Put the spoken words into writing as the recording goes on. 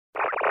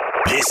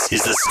This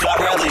is the Scott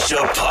Radley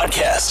Show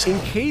podcast. In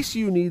case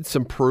you need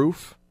some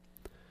proof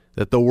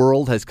that the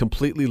world has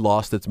completely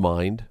lost its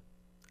mind,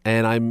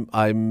 and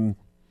I'm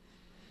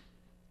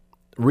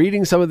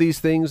reading some of these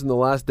things in the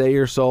last day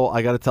or so,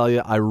 I got to tell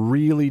you, I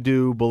really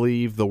do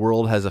believe the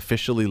world has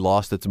officially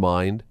lost its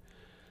mind.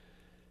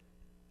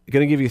 I'm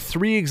going to give you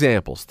 3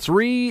 examples,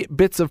 3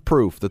 bits of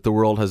proof that the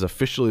world has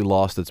officially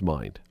lost its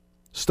mind.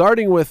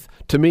 Starting with,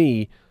 to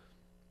me,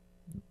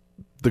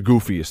 the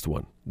goofiest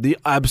one, the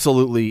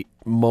absolutely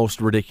most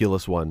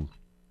ridiculous one.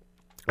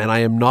 And I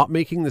am not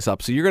making this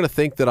up. So you're going to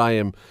think that I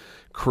am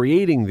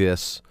creating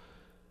this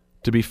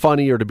to be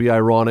funny or to be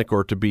ironic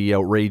or to be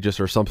outrageous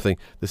or something.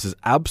 This is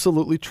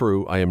absolutely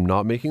true. I am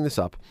not making this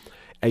up.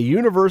 A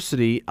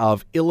University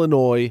of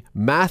Illinois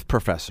math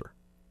professor,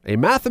 a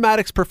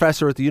mathematics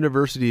professor at the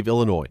University of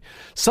Illinois,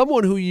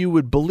 someone who you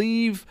would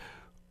believe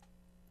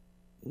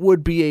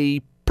would be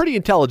a pretty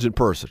intelligent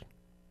person,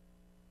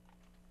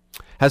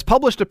 has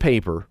published a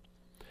paper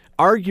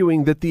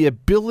arguing that the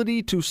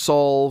ability to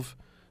solve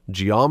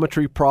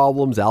geometry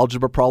problems,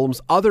 algebra problems,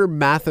 other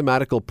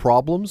mathematical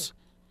problems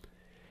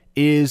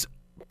is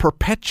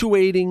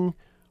perpetuating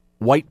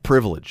white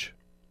privilege.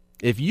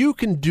 If you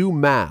can do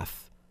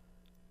math,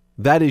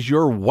 that is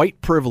your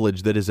white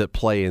privilege that is at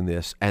play in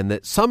this, and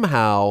that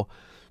somehow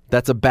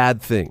that's a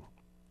bad thing.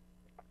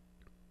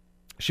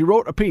 She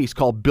wrote a piece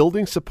called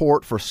Building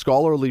Support for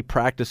Scholarly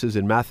Practices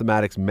in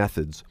Mathematics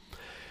Methods.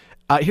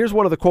 Here's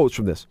one of the quotes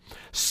from this.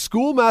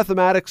 School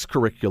mathematics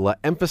curricula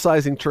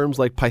emphasizing terms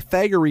like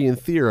Pythagorean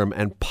theorem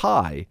and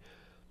pi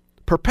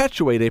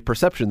perpetuate a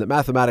perception that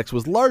mathematics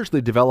was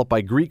largely developed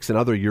by Greeks and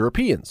other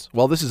Europeans.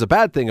 Well, this is a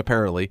bad thing,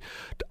 apparently.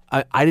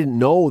 I didn't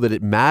know that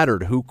it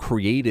mattered who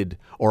created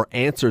or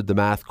answered the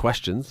math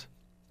questions.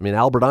 I mean,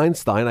 Albert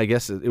Einstein, I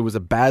guess it was a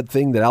bad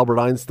thing that Albert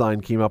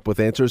Einstein came up with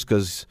answers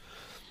because,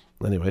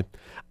 anyway.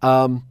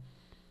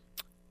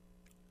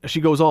 She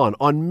goes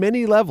on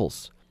many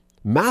levels,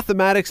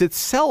 mathematics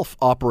itself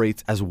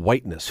operates as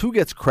whiteness. Who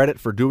gets credit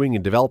for doing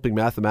and developing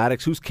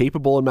mathematics, who's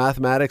capable in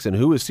mathematics, and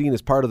who is seen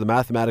as part of the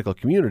mathematical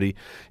community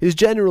is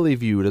generally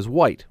viewed as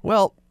white.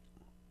 Well,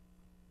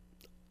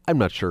 I'm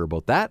not sure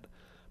about that,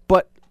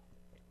 but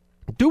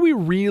do we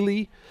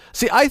really?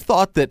 See, I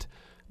thought that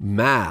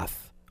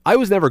I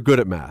was never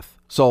good at math,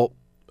 so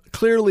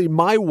clearly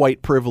my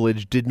white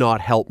privilege did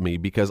not help me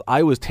because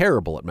I was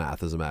terrible at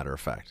math, as a matter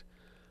of fact.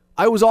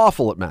 I was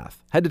awful at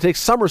math. Had to take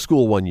summer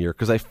school one year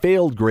because I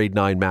failed grade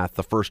 9 math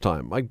the first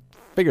time. I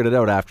figured it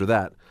out after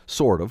that,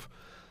 sort of.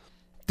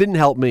 Didn't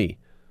help me.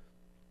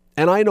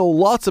 And I know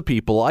lots of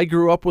people, I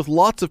grew up with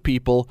lots of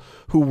people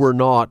who were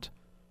not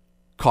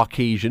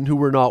Caucasian, who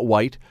were not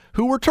white,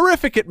 who were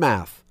terrific at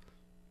math.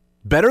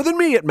 Better than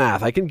me at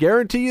math, I can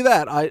guarantee you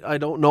that. I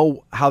don't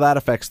know how that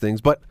affects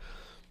things, but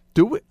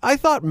I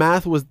thought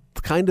math was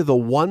kind of the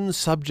one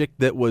subject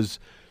that was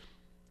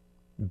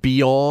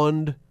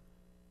beyond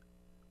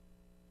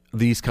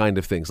these kind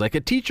of things. Like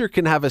a teacher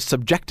can have a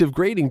subjective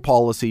grading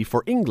policy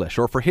for English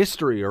or for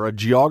history or a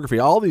geography,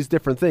 all these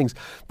different things.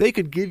 They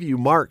could give you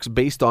marks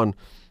based on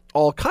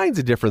all kinds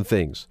of different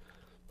things.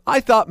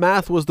 I thought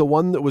math was the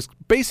one that was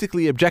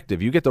basically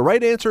objective. You get the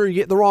right answer or you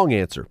get the wrong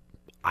answer.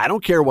 I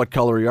don't care what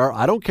color you are.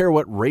 I don't care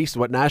what race,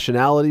 what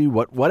nationality,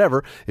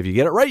 whatever. If you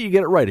get it right, you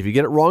get it right. If you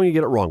get it wrong, you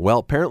get it wrong. Well,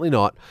 apparently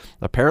not.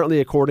 Apparently,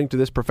 according to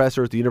this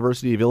professor at the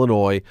University of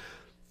Illinois,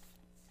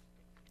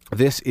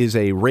 this is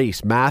a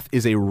race. Math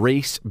is a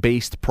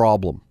race-based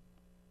problem.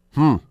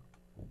 I'll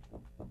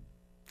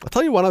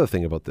tell you one other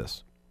thing about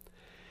this.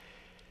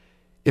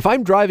 If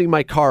I'm driving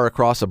my car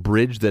across a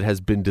bridge that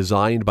has been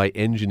designed by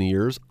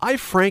engineers, I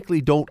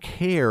frankly don't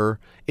care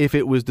if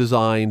it was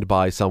designed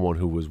by someone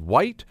who was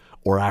white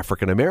or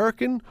African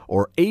American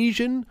or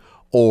Asian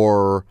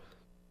or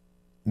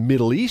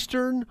Middle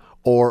Eastern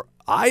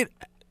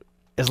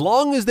as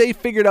long as they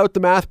figured out the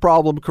math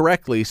problem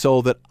correctly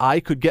so that I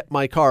could get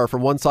my car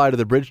from one side of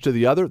the bridge to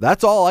the other,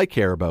 that's all I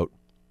care about.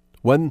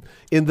 When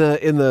in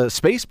the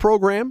space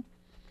program,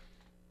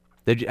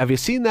 have you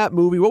seen that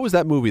movie? What was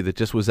that movie that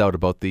just was out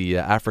about the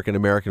African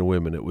American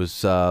women? It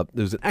was an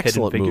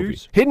excellent movie.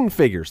 Hidden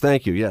Figures.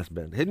 Thank you. Yes,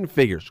 Ben. Hidden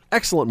Figures.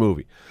 Excellent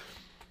movie.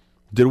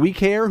 Did we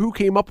care who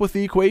came up with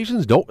the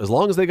equations? No, as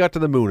long as they got to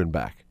the moon and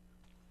back.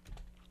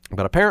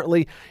 But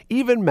apparently,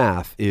 even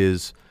math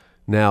is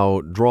now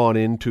drawn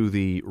into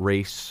the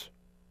race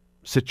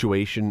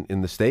situation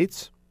in the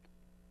States.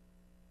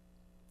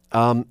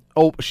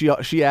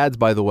 She adds,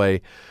 by the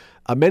way,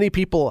 many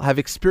people have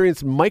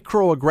experienced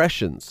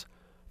microaggressions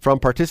from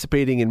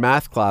participating in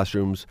math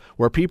classrooms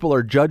where people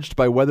are judged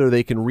by whether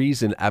they can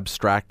reason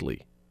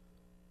abstractly.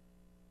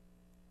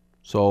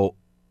 So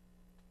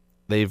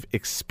they've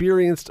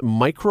experienced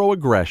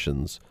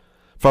microaggressions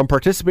from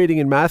participating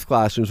in math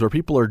classrooms where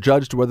people are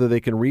judged whether they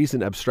can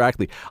reason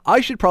abstractly.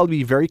 I should probably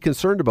be very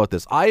concerned about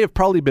this. I have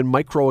probably been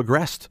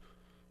microaggressed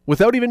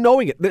without even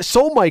knowing it. It's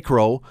so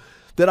micro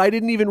that I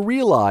didn't even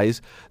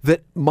realize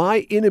that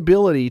my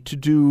inability to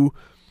do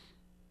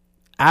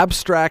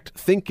abstract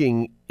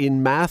thinking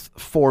in math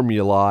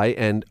formulae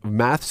and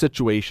math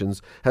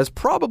situations has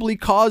probably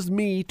caused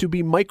me to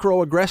be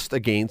microaggressed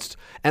against,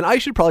 and I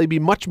should probably be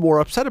much more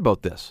upset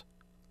about this.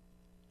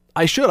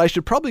 I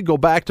should probably go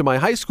back to my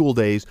high school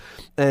days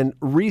and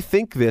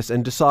rethink this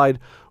and decide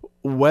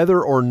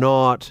whether or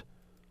not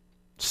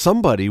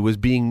somebody was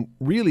being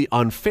really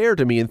unfair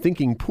to me and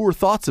thinking poor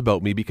thoughts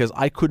about me because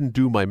I couldn't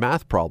do my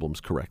math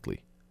problems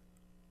correctly.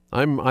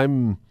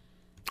 I'm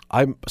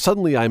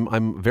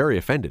very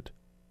offended.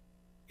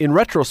 In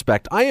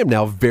retrospect, I am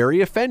now very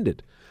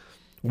offended.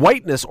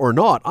 Whiteness or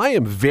not, I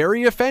am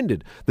very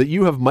offended that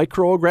you have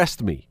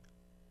microaggressed me.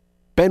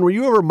 Ben, were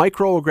you ever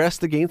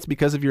microaggressed against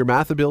because of your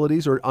math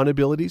abilities or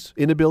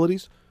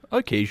inabilities?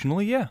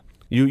 Occasionally, yeah.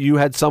 You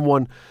had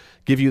someone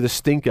give you the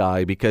stink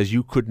eye because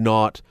you could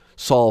not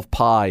solve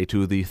pi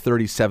to the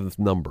 37th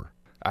number.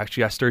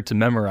 Actually, I started to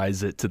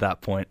memorize it to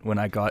that point when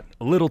I got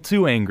a little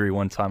too angry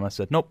one time. I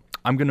said, nope,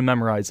 I'm going to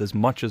memorize as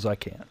much as I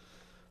can.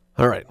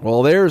 All right.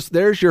 Well,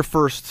 there's your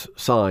first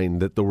sign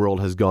that the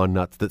world has gone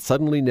nuts, that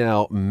suddenly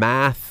now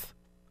math,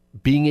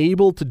 being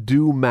able to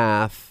do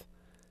math,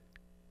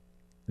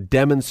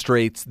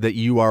 demonstrates that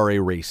you are a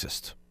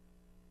racist.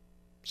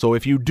 So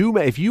if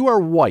you are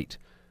white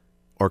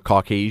or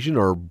Caucasian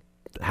or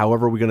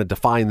however we're going to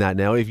define that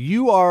now, if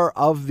you are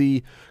of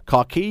the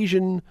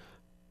Caucasian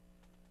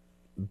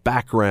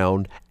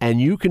background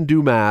and you can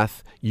do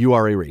math, you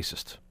are a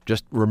racist.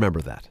 Just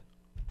remember that.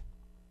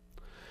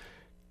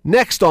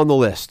 Next on the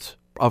list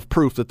of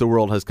proof that the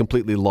world has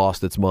completely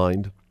lost its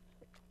mind,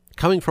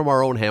 coming from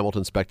our own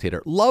Hamilton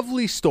Spectator.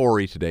 Lovely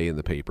story today in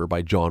the paper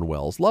by John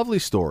Wells. Lovely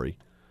story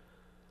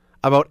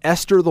about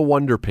Esther the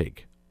Wonder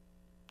Pig.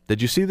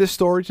 Did you see this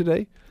story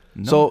today?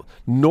 No. So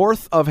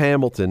north of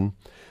Hamilton,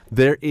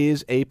 there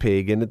is a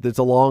pig, and it's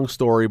a long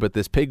story, but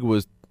this pig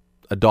was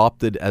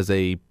adopted as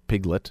a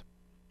piglet,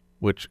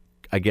 which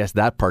I guess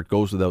that part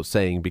goes without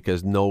saying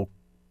because no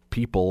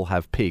people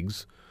have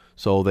pigs.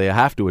 So they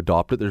have to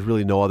adopt it. There's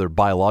really no other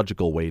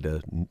biological way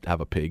to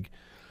have a pig.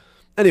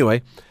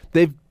 Anyway,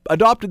 they've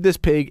adopted this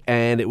pig,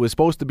 and it was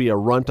supposed to be a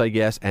runt, I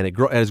guess, and it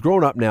has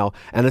grown up now,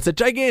 and it's a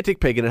gigantic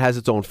pig, and it has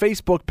its own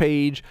Facebook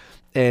page,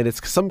 and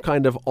it's some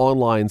kind of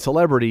online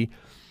celebrity,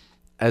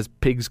 as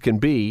pigs can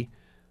be.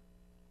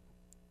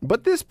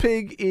 But this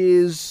pig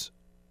is,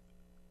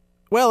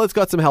 well, it's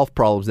got some health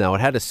problems now.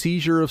 It had a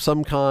seizure of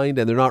some kind,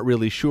 and they're not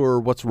really sure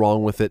what's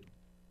wrong with it.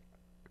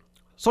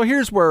 So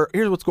here's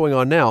what's going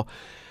on now.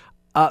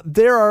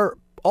 There are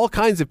all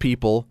kinds of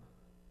people,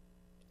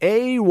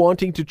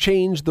 wanting to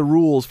change the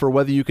rules for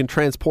whether you can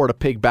transport a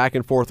pig back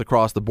and forth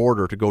across the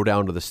border to go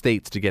down to the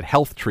States to get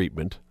health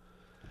treatment.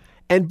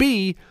 And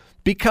B,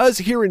 because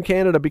here in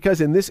Canada, because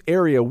in this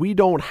area, we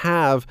don't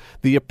have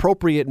the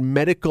appropriate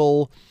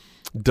medical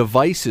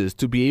devices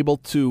to be able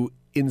to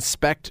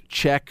inspect,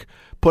 check,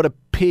 put a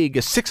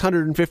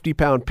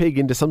 650-pound pig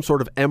into some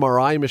sort of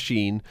MRI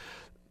machine.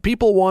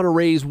 People want to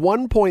raise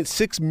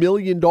 $1.6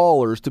 million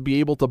to be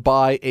able to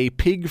buy a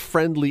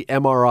pig-friendly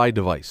MRI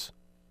device.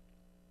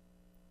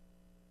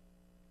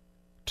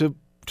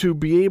 To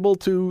be able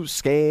to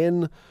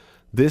scan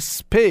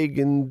this pig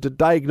and to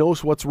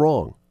diagnose what's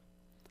wrong.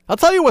 I'll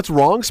tell you what's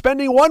wrong,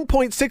 spending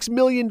 $1.6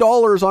 million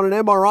on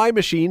an MRI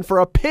machine for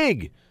a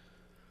pig.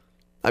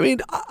 I mean,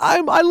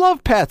 I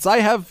love pets. I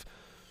have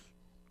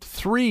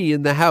 3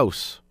 in the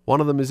house. One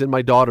of them is in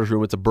my daughter's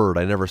room. It's a bird.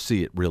 I never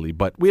see it really,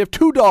 but we have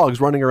 2 dogs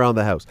running around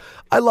the house.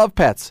 I love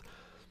pets.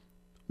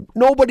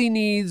 Nobody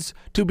needs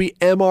to be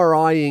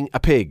MRIing a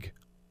pig.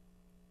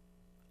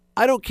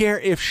 I don't care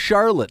if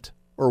Charlotte,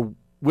 or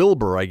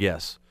Wilbur, I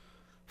guess,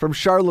 from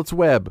Charlotte's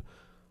Web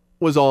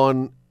was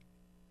on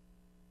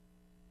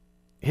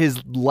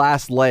his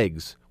last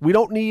legs. We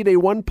don't need a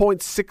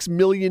 $1.6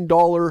 million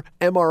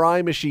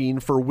MRI machine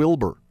for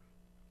Wilbur.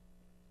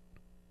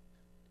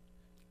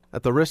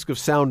 At the risk of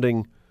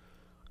sounding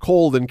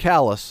cold and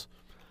callous,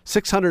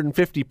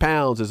 650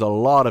 pounds is a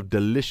lot of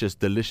delicious,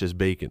 delicious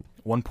bacon.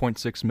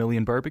 1.6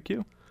 million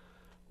barbecue?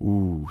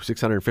 Ooh,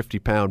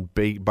 650-pound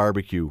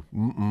barbecue.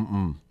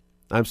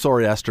 I'm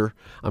sorry, Esther.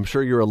 I'm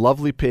sure you're a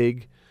lovely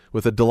pig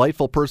with a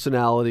delightful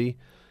personality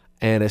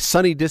and a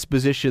sunny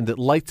disposition that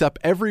lights up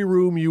every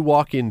room you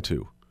walk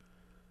into.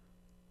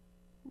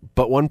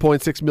 But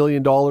 $1.6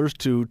 million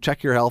to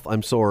check your health,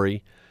 I'm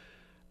sorry.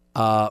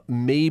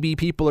 Maybe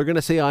people are going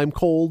to say I'm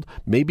cold.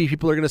 Maybe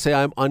people are going to say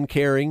I'm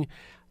uncaring.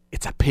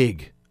 It's a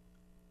pig.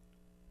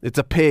 It's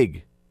a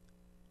pig.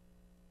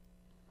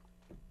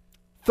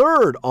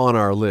 Third on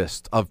our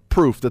list of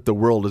proof that the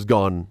world has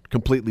gone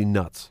completely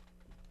nuts.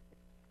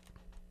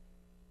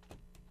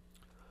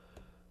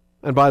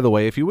 And by the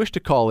way, if you wish to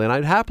call in,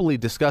 I'd happily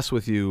discuss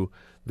with you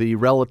the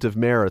relative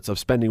merits of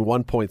spending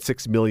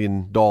 $1.6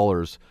 million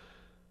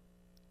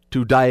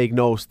to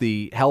diagnose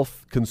the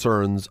health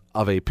concerns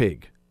of a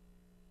pig.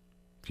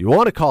 If you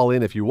want to call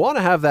in, if you want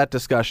to have that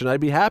discussion, I'd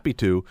be happy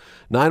to.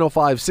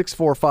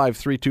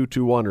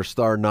 905-645-3221 or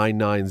star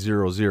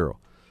 9900.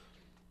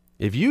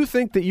 If you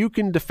think that you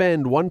can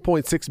defend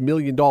 $1.6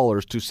 million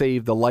to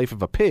save the life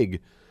of a pig,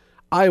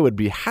 I would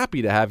be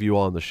happy to have you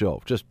on the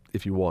show, just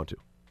if you want to.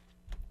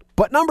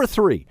 But number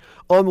 3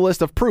 on the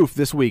list of proof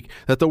this week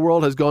that the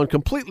world has gone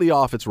completely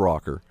off its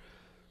rocker.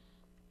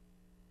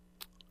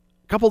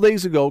 A couple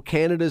days ago,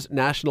 Canada's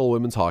national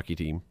women's hockey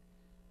team,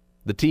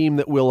 the team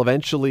that will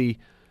eventually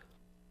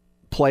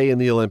play in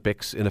the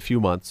Olympics in a few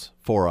months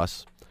for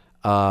us,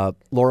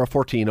 Laura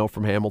Fortino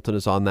from Hamilton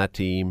is on that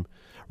team.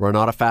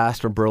 Renata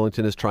Fast from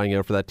Burlington is trying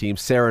out for that team.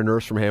 Sarah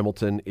Nurse from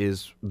Hamilton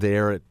is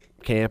there at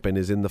camp and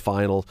is in the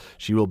final.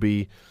 She will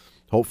be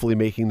hopefully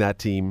making that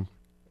team.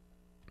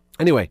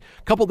 Anyway,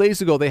 a couple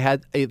days ago, they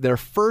had their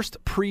first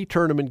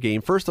pre-tournament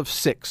game, first of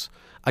 6,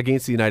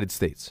 against the United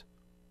States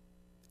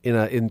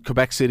in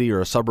Quebec City, or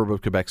a suburb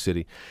of Quebec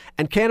City.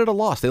 And Canada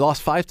lost. They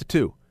lost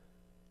 5-2.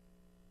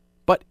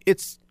 But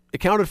it's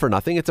accounted for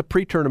nothing. It's a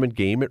pre-tournament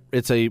game.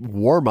 It's a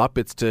warm-up.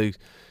 It's to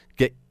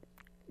get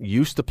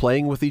used to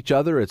playing with each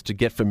other. It's to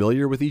get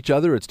familiar with each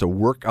other. It's to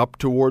work up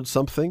towards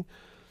something.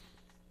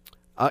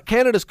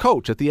 Canada's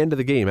coach at the end of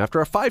the game, after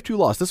a 5-2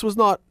 loss, this was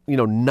not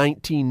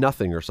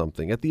 19-0 or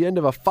something. At the end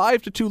of a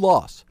 5-2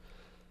 loss,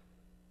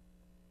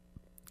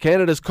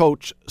 Canada's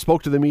coach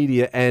spoke to the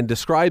media and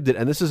described it,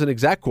 and this is an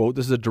exact quote,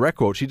 this is a direct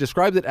quote, she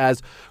described it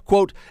as,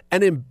 quote,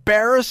 an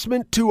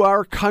embarrassment to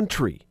our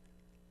country.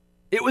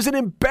 It was an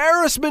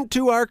embarrassment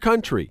to our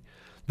country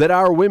that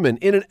our women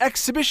in an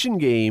exhibition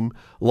game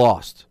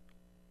lost.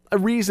 A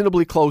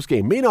reasonably close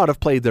game. May not have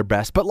played their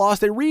best, but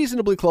lost a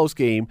reasonably close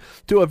game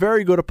to a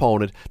very good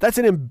opponent. That's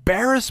an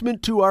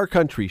embarrassment to our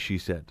country, she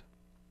said.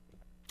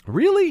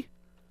 Really?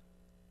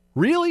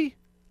 Really?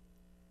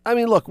 I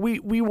mean, look,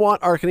 we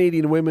want our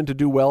Canadian women to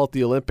do well at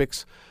the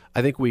Olympics.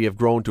 I think we have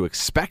grown to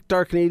expect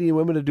our Canadian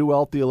women to do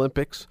well at the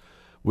Olympics.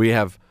 We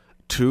have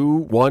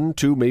 2,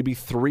 maybe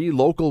 3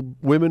 local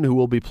women who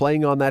will be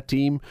playing on that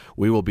team.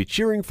 We will be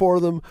cheering for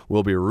them.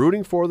 We'll be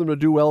rooting for them to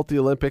do well at the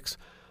Olympics.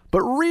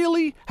 But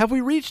really, have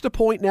we reached a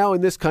point now in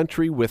this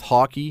country with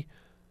hockey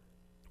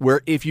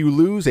where if you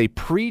lose a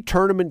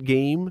pre-tournament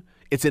game,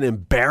 it's an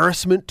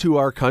embarrassment to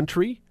our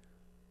country?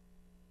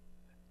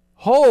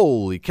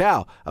 Holy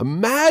cow.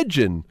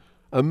 Imagine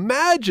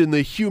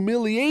the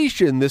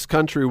humiliation this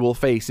country will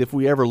face if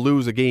we ever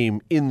lose a game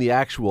in the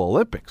actual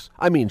Olympics.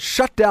 I mean,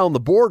 shut down the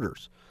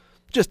borders.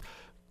 Just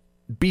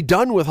be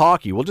done with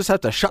hockey. We'll just have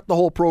to shut the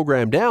whole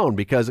program down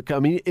because, I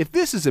mean, if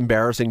this is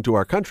embarrassing to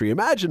our country,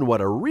 imagine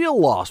what a real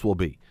loss will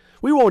be.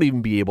 We won't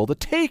even be able to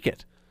take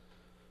it.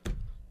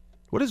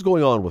 What is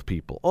going on with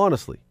people?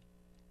 Honestly,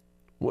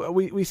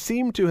 we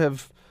seem to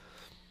have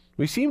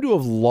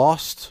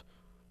lost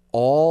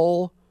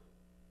all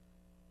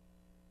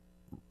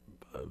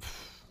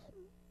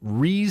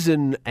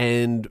reason,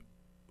 and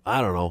I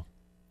don't know.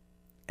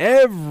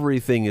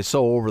 Everything is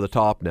so over the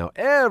top now.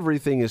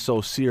 Everything is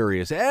so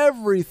serious.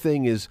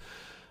 Everything is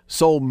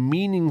so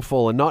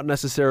meaningful and not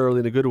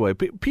necessarily in a good way.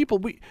 People,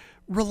 we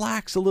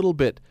relax a little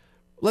bit.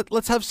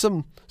 Let's have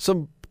some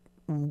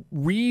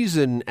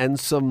reason and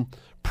some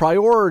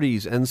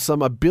priorities and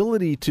some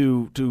ability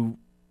to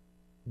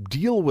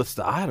deal with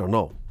stuff. I don't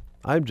know.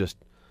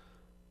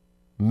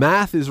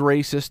 Math is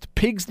racist.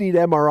 Pigs need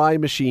MRI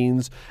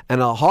machines,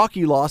 and a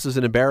hockey loss is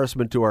an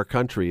embarrassment to our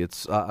country.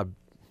 It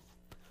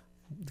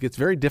gets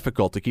very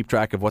difficult to keep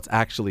track of what's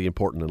actually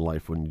important in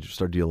life when you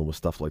start dealing with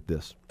stuff like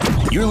this.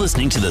 You're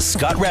listening to The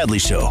Scott Radley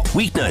Show,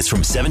 weeknights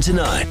from 7 to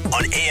 9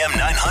 on AM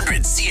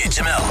 900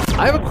 CHML.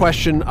 I have a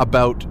question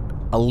about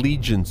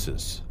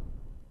allegiances.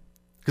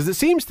 Because it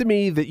seems to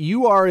me that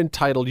you are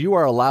entitled, you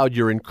are allowed,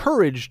 you're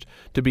encouraged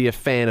to be a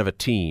fan of a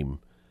team.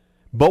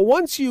 But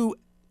once you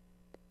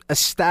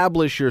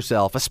establish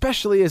yourself,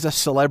 especially as a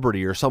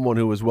celebrity or someone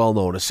who is well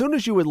known, as soon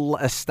as you would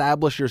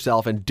establish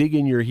yourself and dig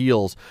in your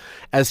heels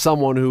as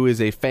someone who is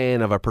a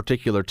fan of a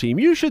particular team,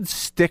 you should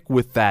stick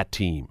with that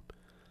team.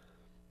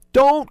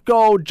 Don't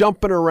go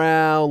jumping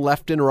around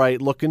left and right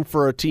looking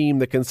for a team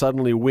that can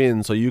suddenly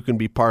win so you can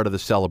be part of the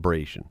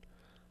celebration.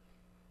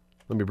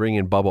 Let me bring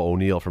in Bubba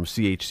O'Neil from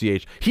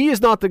CHCH. He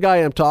is not the guy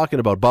I'm talking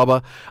about,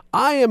 Bubba.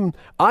 I am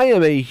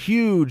a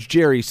huge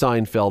Jerry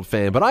Seinfeld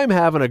fan, but I'm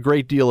having a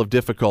great deal of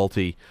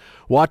difficulty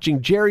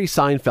watching Jerry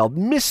Seinfeld,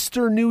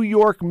 Mr. New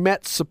York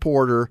Mets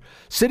supporter,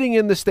 sitting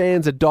in the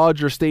stands at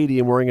Dodger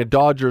Stadium wearing a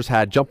Dodgers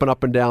hat, jumping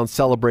up and down,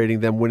 celebrating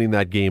them winning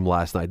that game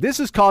last night. This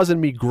is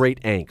causing me great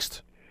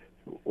angst.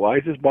 Why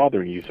is this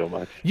bothering you so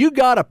much? You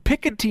got to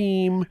pick a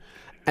team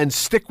and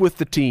stick with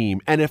the team.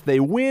 And if they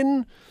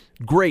win,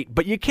 great.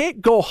 But you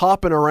can't go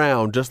hopping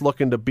around just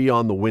looking to be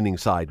on the winning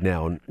side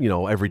now,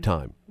 every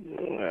time.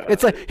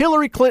 It's like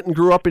Hillary Clinton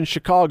grew up in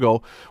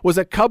Chicago, was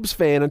a Cubs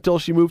fan until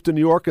she moved to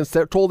New York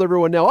and told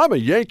everyone, now I'm a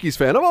Yankees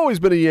fan. I've always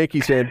been a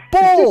Yankees fan.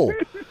 Bull!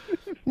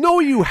 No,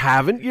 you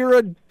haven't. You're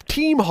a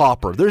team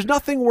hopper. There's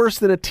nothing worse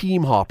than a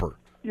team hopper.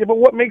 Yeah, but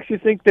what makes you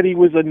think that he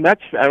was a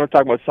Mets fan? I'm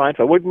talking about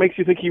Seinfeld. What makes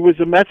you think he was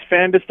a Mets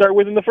fan to start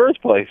with in the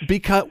first place?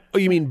 Because,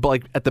 you mean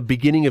like at the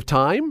beginning of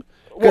time?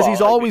 Because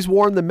he's always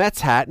worn the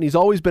Mets hat, and he's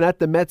always been at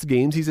the Mets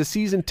games. He's a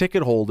season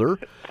ticket holder.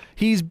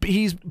 He's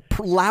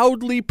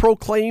loudly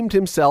proclaimed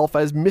himself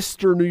as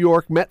Mr. New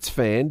York Mets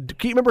fan. Do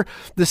you remember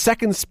the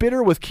second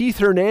spitter with Keith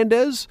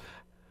Hernandez?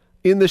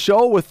 in the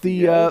show with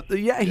the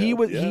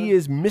he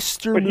is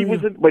Mr.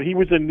 But he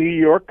was a New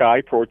York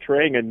guy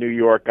portraying a New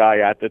York guy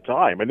at the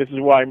time, and this is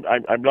why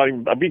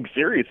I'm being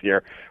serious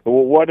here.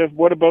 Well,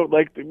 what about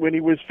like when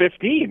he was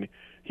 15?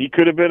 He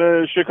could have been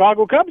a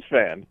Chicago Cubs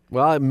fan.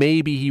 Well,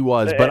 maybe he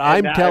was, but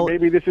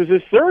maybe this is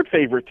his third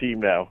favorite team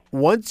now.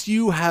 Once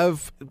you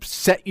have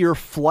set your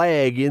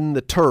flag in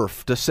the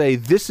turf to say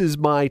this is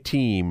my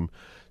team,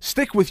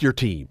 stick with your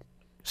team.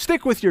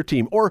 Stick with your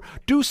team, or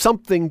do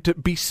something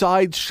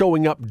besides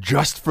showing up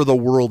just for the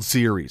World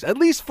Series. At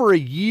least for a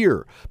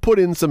year, put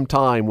in some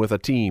time with a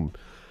team.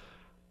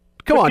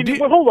 Come on.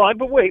 Hold on,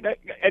 but wait.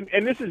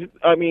 And this is,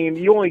 I mean,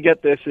 you only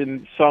get this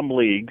in some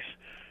leagues.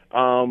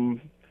 And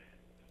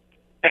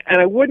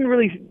I wouldn't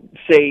really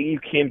say you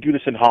can't do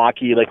this in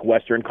hockey, like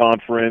Western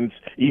Conference,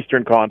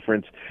 Eastern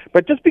Conference.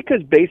 But just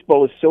because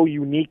baseball is so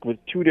unique with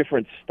two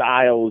different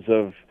styles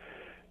of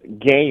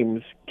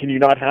games, can you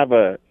not have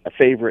a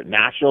favorite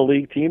National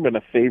League team and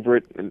a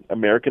favorite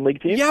American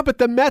League team? Yeah, but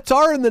the Mets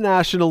are in the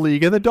National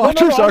League and the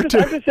Dodgers are too.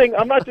 I'm just saying.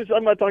 I'm not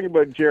talking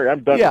about Jerry.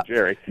 I'm done with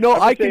Jerry. No,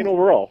 I'm saying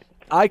overall.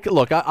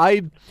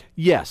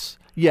 Yes,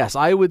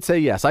 I would say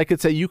yes. I could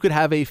say you could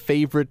have a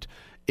favorite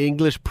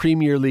English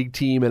Premier League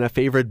team and a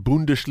favorite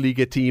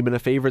Bundesliga team and a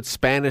favorite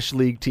Spanish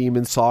League team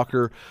in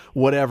soccer,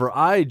 whatever.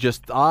 I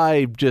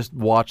just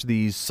watch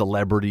these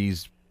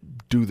celebrities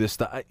do this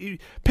stuff.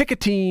 Pick a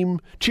team,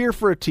 cheer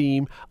for a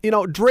team.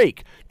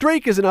 Drake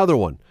is another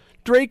one.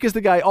 Drake is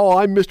the guy,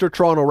 I'm Mr.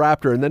 Toronto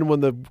Raptor. And then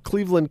when the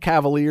Cleveland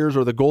Cavaliers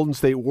or the Golden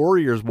State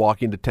Warriors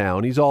walk into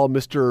town, he's all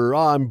Mr.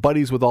 I'm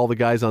buddies with all the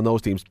guys on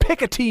those teams.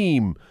 Pick a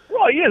team.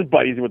 Well, he is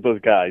buddies with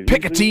those guys.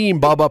 Pick a team,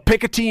 Bubba.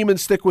 Pick a team and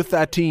stick with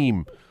that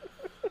team.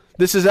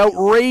 This is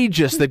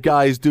outrageous that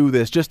guys do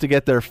this just to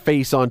get their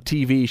face on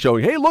TV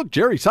showing, hey, look,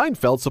 Jerry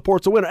Seinfeld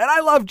supports a winner. And I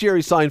love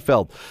Jerry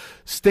Seinfeld.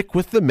 Stick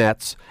with the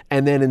Mets,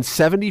 and then in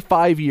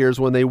 75 years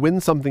when they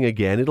win something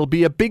again, it'll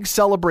be a big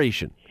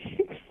celebration.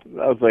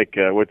 That was like,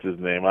 what's his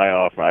name?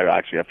 I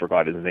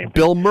forgot his name.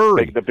 Bill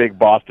Murray. The big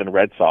Boston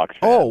Red Sox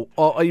fan.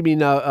 Oh, you mean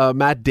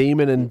Matt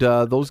Damon and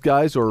those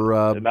guys?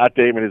 Or Matt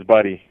Damon, his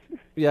buddy.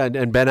 Yeah,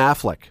 and Ben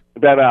Affleck.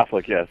 Ben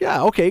Affleck, yes.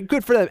 Yeah, okay,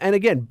 good for them. And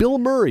again, Bill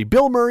Murray.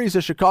 Bill Murray's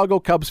a Chicago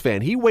Cubs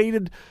fan. He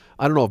waited,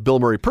 I don't know if Bill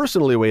Murray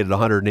personally waited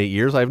 108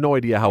 years. I have no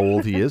idea how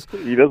old he is.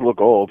 He does look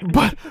old.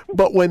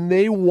 But when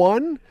they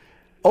won,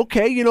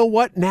 okay, you know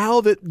what? Now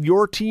that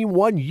your team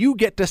won, you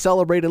get to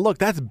celebrate. And look,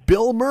 that's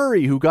Bill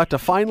Murray who got to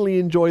finally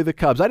enjoy the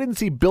Cubs. I didn't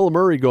see Bill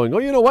Murray going,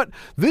 you know what?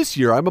 This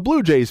year I'm a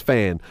Blue Jays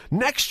fan.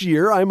 Next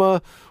year I'm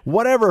a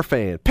whatever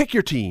fan. Pick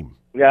your team.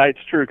 Yeah, it's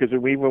true, because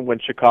even when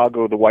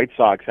Chicago, the White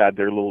Sox had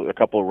a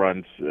couple of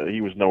runs,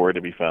 he was nowhere to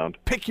be found.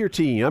 Pick your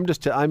team. I'm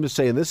just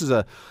saying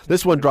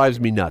this one drives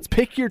me nuts.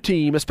 Pick your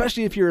team,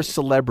 especially if you're a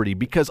celebrity,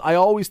 because I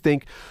always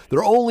think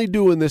they're only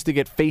doing this to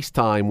get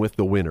FaceTime with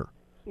the winner.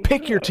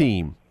 Pick your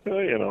team.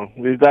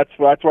 That's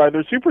why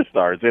they're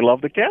superstars. They love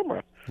the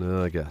camera.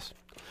 I guess.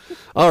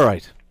 All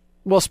right.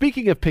 Well,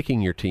 speaking of picking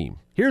your team,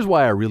 here's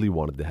why I really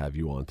wanted to have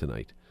you on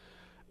tonight.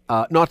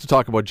 Not to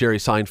talk about Jerry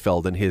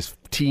Seinfeld and his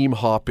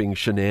team-hopping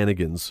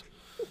shenanigans.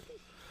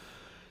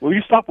 Will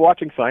you stop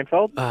watching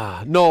Seinfeld?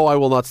 No, I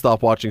will not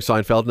stop watching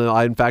Seinfeld. And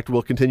I, in fact,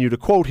 will continue to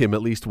quote him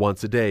at least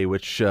once a day,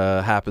 which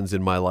happens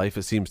in my life.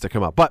 It seems to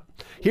come up. But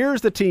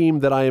here's the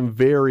team that I am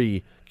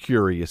very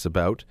curious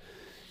about.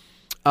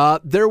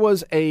 There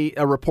was a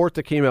report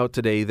that came out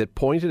today that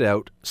pointed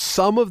out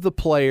some of the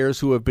players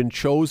who have been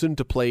chosen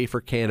to play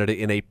for Canada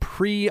in a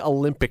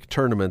pre-Olympic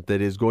tournament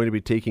that is going to be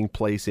taking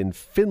place in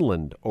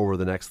Finland over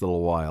the next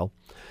little while.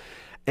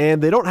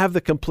 And they don't have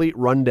the complete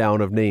rundown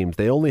of names.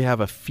 They only have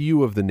a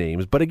few of the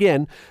names. But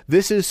again,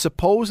 this is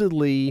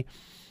supposedly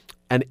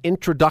an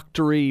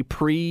introductory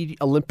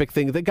pre-Olympic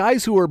thing. The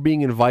guys who are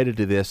being invited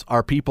to this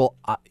are people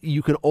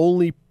you can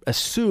only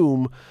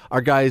assume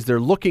are guys they're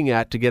looking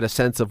at to get a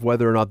sense of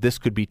whether or not this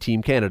could be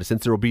Team Canada,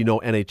 since there will be no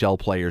NHL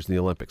players in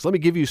the Olympics. Let me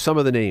give you some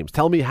of the names.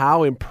 Tell me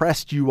how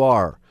impressed you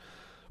are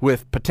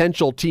with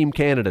potential Team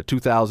Canada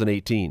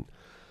 2018.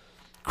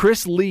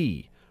 Chris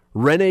Lee,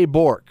 Rene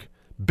Bourque,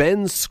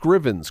 Ben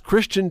Scrivens,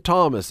 Christian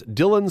Thomas,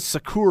 Dylan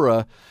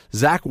Sakura,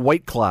 Zach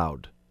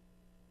Whitecloud.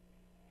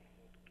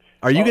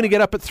 Are you going to get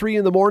up at 3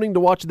 a.m. to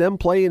watch them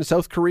play in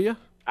South Korea?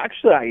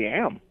 Actually, I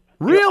am.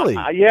 Really?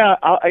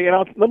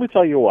 Let me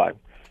tell you why.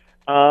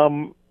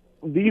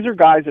 These are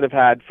guys that have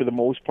had, for the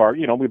most part,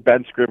 with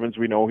Ben Scrivens,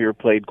 we know here,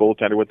 played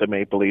goaltender with the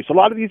Maple Leafs. A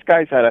lot of these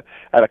guys had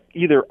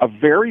either a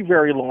very,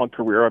 very long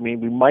career. I mean,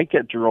 we might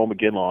get Jerome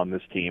McGinley on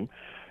this team.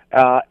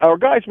 Or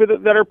guys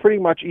that are pretty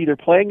much either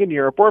playing in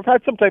Europe or have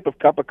had some type of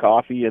cup of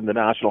coffee in the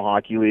National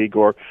Hockey League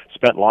or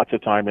spent lots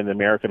of time in the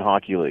American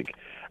Hockey League.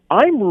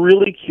 I'm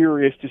really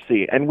curious to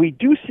see, and we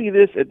do see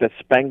this at the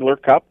Spengler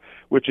Cup,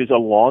 which is a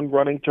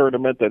long-running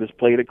tournament that is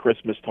played at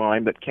Christmas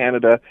time that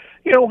Canada,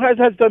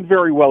 has done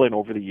very well in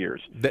over the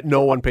years. That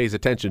no one pays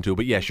attention to,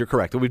 but yes, you're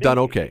correct. We've done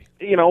okay.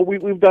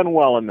 We've done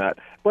well in that.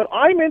 But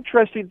I'm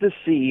interested to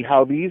see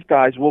how these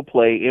guys will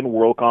play in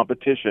world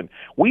competition.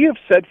 We have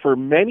said for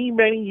many,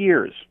 many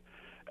years,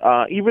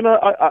 even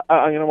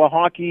a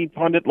hockey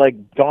pundit like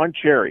Don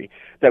Cherry,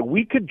 that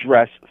we could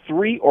dress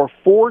 3 or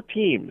 4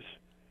 teams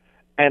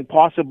and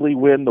possibly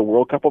win the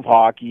World Cup of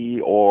Hockey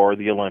or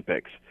the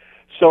Olympics.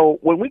 So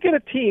when we get a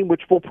team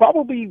which will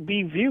probably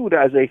be viewed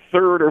as a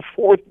 3rd or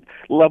 4th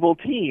level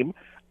team,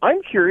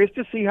 I'm curious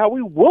to see how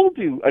we will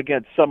do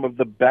against some of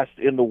the best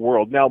in the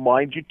world. Now,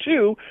 mind you,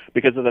 too,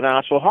 because of the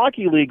National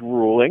Hockey League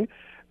ruling,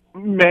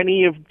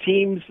 many of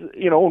teams,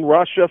 in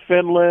Russia,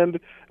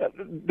 Finland,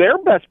 their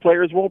best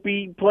players won't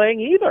be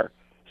playing either.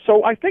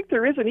 So I think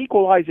there is an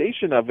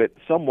equalization of it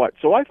somewhat.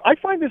 So I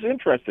find this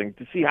interesting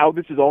to see how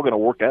this is all going to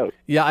work out.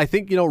 Yeah, I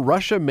think,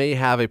 Russia may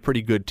have a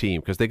pretty good team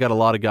because they got a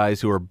lot of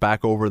guys who are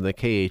back over in the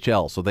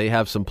KHL. So they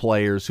have some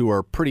players who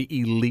are pretty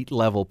elite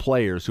level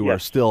players who are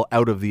still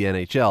out of the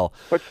NHL.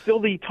 But still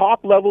the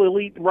top level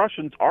elite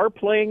Russians are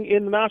playing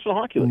in the National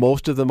Hockey League.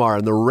 Most of them are.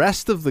 And the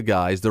rest of the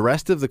guys, the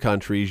rest of the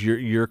countries,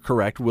 you're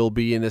correct, will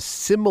be in a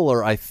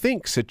similar, I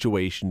think,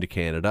 situation to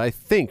Canada. I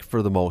think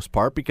for the most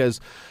part, because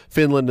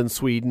Finland and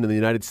Sweden and the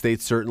United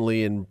States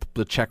certainly, and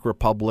the Czech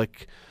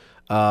Republic,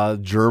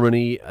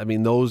 Germany. I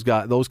mean, those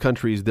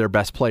countries, their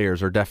best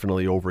players are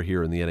definitely over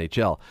here in the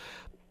NHL.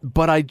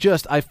 But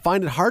I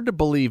find it hard to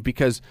believe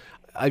because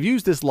I've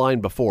used this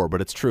line before,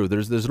 but it's true.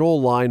 There's an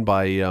old line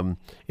by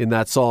in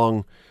that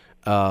song,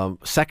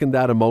 "Second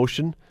That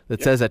Emotion,"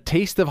 that says, "A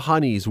taste of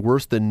honey's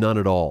worse than none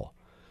at all."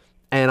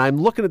 And I'm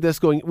looking at this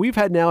going, we've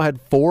had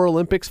 4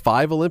 Olympics,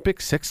 5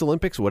 Olympics, 6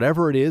 Olympics,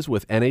 whatever it is,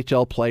 with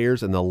NHL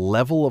players, and the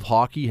level of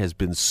hockey has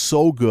been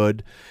so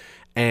good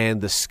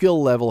and the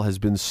skill level has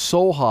been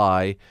so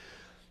high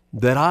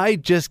that I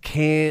just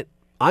can't.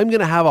 I'm going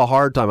to have a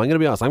hard time. I'm going to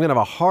be honest. I'm going to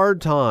have a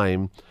hard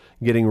time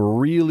getting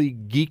really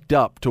geeked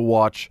up to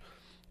watch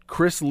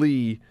Chris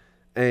Lee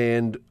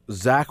and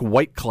Zach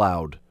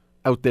Whitecloud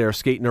out there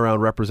skating around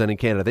representing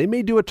Canada. They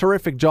may do a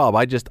terrific job.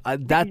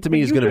 That to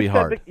me is going to be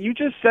hard. You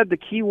just said the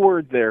key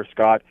word there,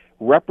 Scott,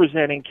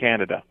 representing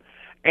Canada.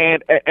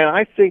 And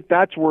I think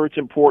that's where it's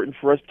important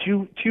for us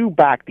to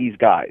back these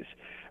guys,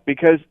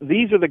 because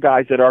these are the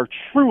guys that are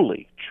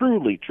truly,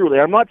 truly, truly.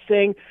 I'm not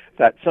saying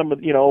that some of,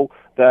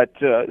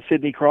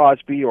 Sidney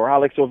Crosby or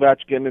Alex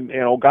Ovechkin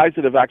and, guys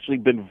that have actually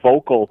been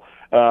vocal,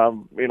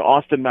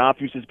 Austin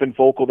Matthews has been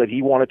vocal that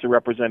he wanted to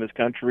represent his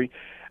country.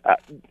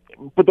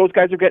 But those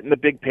guys are getting the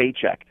big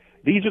paycheck.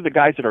 These are the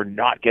guys that are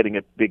not getting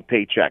a big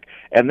paycheck,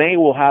 and they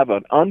will have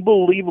an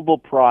unbelievable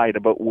pride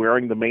about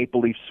wearing the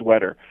Maple Leaf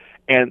sweater.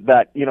 And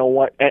that,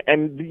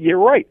 and you're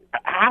right,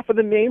 half of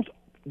the names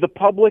the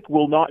public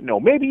will not know,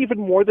 maybe even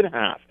more than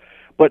half,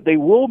 but they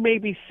will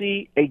maybe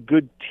see a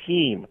good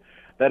team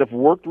that have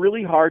worked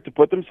really hard to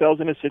put themselves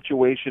in a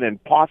situation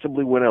and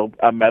possibly win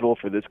a medal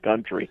for this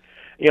country.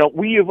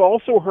 We have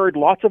also heard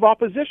lots of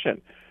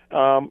opposition.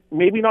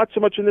 Maybe not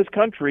so much in this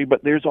country,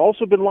 but there's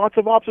also been lots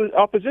of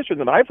opposition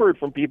that I've heard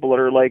from people that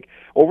are like,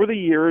 over the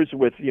years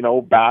with,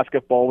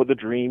 basketball with the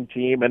Dream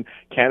Team and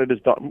Canada's,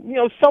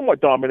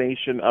 somewhat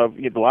domination of,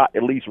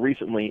 at least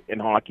recently in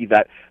hockey,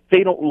 that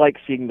they don't like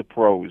seeing the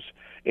pros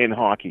in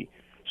hockey.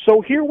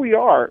 So here we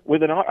are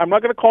with I'm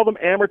not going to call them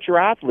amateur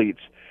athletes,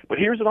 but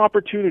here's an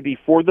opportunity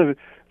for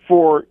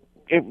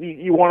if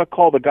you want to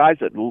call the guys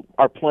that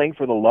are playing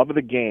for the love of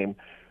the game,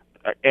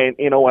 and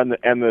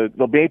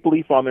the Maple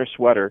Leaf on their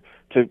sweater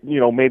to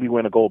maybe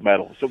win a gold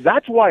medal. So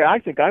that's why I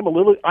think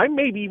I'm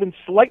maybe even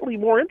slightly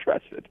more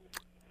interested.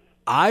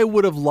 I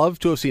would have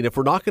loved to have seen, if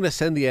we're not going to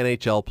send the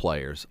NHL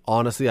players,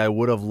 honestly, I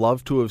would have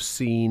loved to have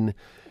seen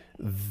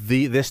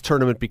this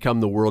tournament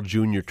become the World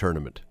Junior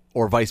Tournament.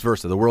 Or vice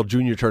versa, the World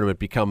Junior Tournament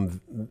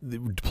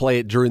play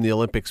it during the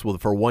Olympics.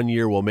 For 1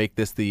 year, we'll make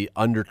this the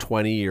under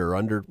 20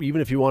 or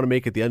even if you want to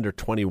make it the under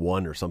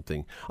 21 or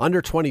something.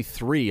 Under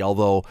 23,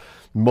 although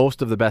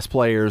most of the best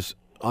players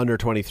under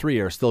 23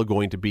 are still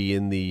going to be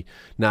in the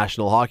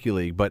National Hockey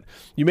League. But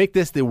you make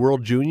this the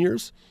World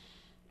Juniors,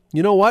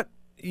 you know what?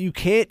 You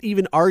can't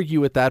even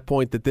argue at that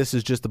point that this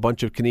is just a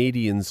bunch of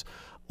Canadians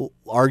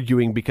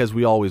arguing because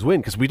we always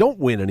win, because we don't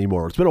win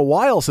anymore. It's been a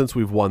while since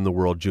we've won the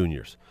World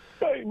Juniors.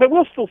 But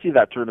we'll still see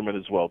that tournament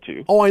as well,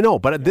 too. Oh, I know,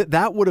 but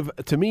that would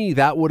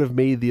have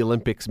made the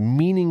Olympics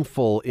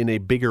meaningful in a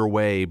bigger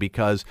way,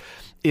 because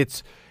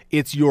it's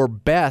your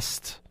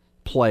best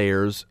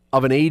players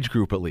of an age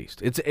group, at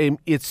least.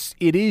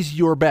 It is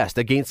your best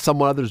against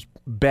someone other's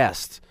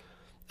best,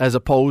 as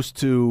opposed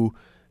to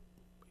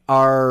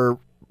our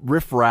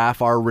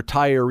riffraff, our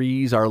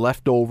retirees, our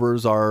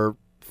leftovers, our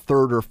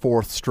third or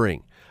fourth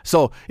string.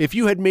 So if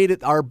you had made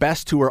it our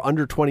best who are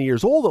under 20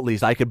 years old, at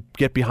least, I could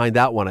get behind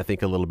that one, I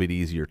think, a little bit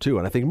easier, too.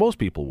 And I think most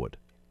people would.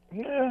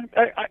 Yeah,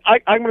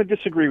 I'm going to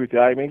disagree with you.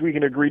 I mean, we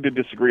can agree to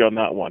disagree on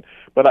that one.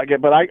 But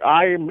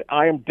I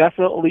am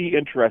definitely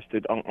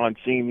interested on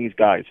seeing these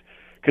guys,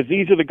 because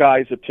these are the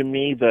guys that, to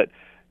me, that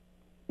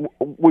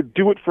would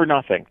do it for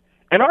nothing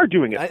and are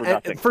doing it for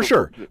nothing. For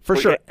sure.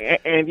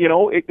 And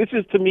this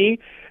is, to me,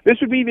 this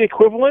would be the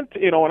equivalent,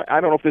 and I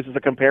don't know if this is a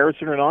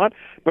comparison or not,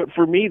 but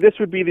for me, this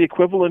would be the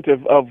equivalent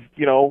of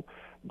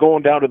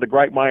going down to the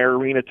Greitmeyer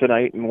Arena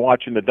tonight and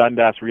watching the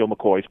Dundas Real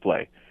McCoys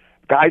play.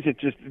 Guys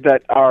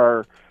that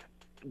are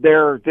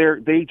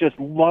they just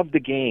love the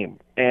game,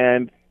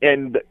 and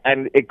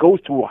it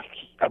goes to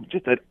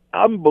just an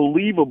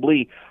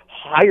unbelievably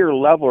higher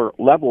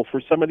level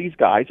for some of these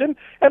guys. And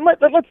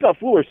let's not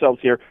fool ourselves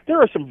here.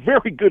 There are some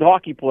very good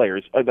hockey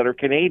players that are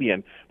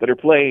Canadian that are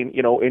playing,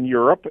 in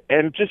Europe,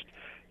 and just,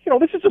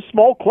 this is a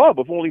small club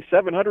of only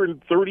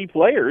 730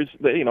 players,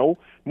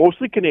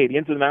 mostly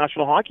Canadians in the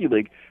National Hockey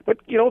League. But,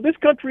 this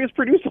country has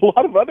produced a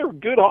lot of other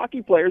good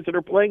hockey players that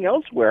are playing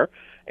elsewhere.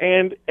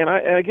 And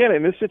again,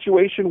 in this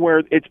situation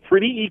where it's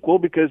pretty equal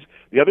because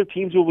the other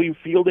teams will be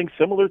fielding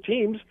similar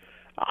teams,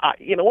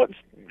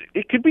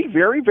 it could be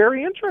very,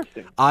 very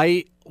interesting.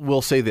 I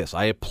will say this.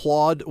 I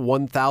applaud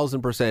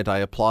 1,000%. I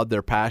applaud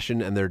their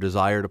passion and their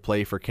desire to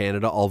play for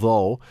Canada,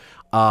 although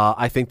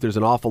I think there's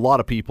an awful lot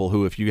of people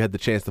who, if you had the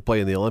chance to play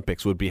in the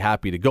Olympics, would be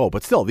happy to go.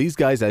 But still, these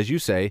guys, as you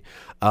say,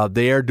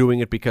 they are doing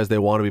it because they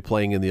want to be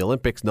playing in the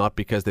Olympics, not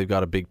because they've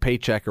got a big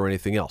paycheck or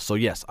anything else. So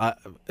yes,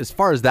 as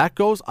far as that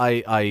goes,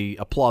 I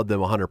applaud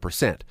them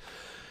 100%.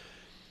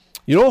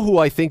 You know who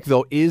I think,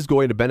 though, is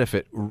going to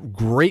benefit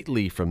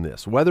greatly from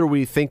this, whether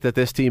we think that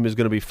this team is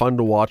going to be fun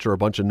to watch or a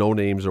bunch of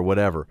no-names or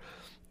whatever.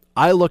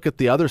 I look at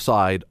the other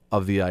side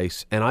of the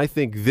ice, and I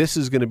think this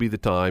is going to be the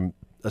time,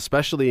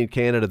 especially in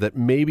Canada, that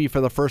maybe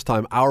for the first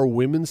time our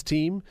women's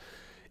team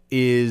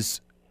is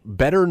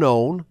better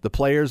known. The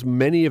players,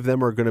 many of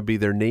them are going to be,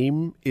 their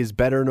name is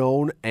better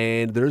known,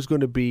 and there's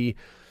going to be,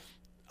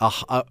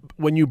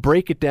 when you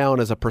break it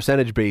down as a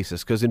percentage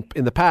basis, because in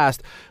the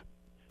past,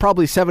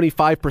 probably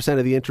 75%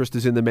 of the interest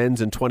is in the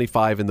men's and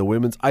 25% in the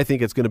women's. I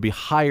think it's going to be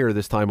higher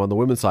this time on the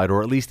women's side,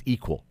 or at least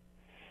equal.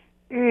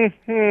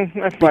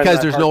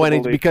 Because there's no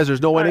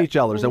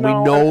NHLers, and we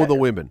know the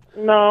women.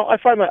 No, I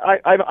find that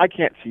I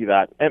can't see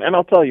that, and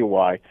I'll tell you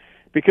why.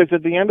 Because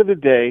at the end of the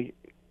day,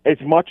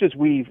 as much as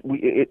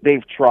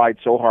they've tried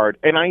so hard,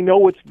 and I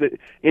know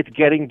it's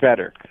getting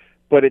better,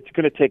 but it's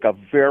going to take a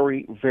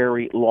very,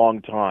 very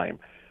long time.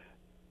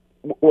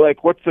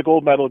 Like, what's the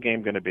gold medal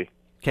game going to be?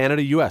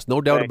 Canada, U.S.,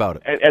 no doubt about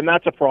it. And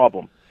that's a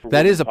problem.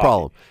 That is a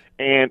problem.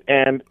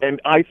 And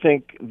I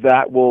think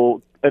that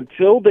will,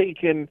 until they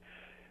can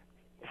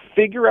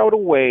figure out a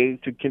way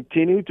to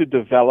continue to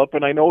develop,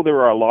 and I know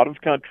there are a lot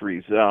of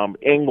countries,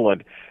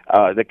 England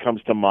that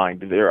comes to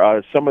mind. There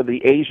are some of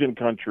the Asian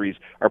countries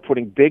are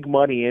putting big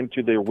money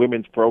into their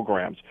women's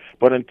programs.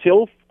 But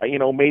until,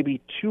 maybe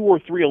 2 or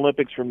 3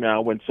 Olympics from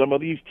now, when some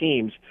of these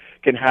teams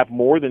can have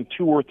more than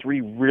 2 or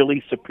 3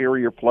 really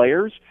superior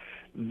players,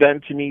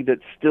 then to me that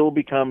still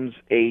becomes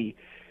a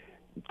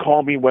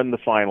call me when the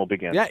final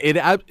begins.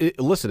 Yeah,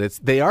 listen,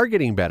 they are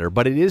getting better,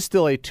 but it is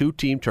still a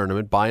 2-team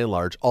tournament by and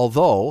large,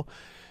 although,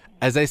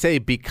 as I say,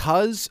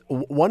 because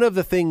one of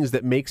the things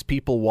that makes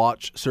people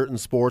watch certain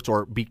sports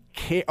or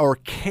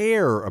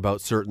care about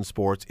certain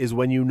sports is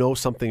when you know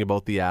something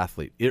about the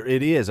athlete.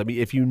 It is. I mean,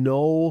 if you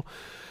know,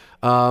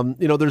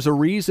 there's a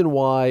reason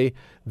why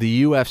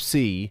the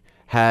UFC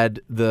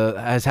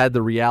has had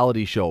the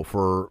reality show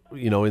for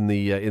in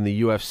the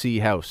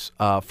UFC house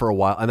for a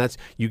while, and that's,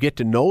 you get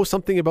to know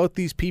something about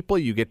these people,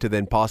 you get to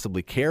then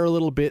possibly care a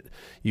little bit,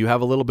 you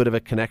have a little bit of a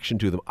connection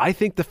to them. I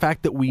think the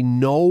fact that we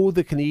know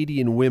the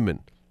Canadian women,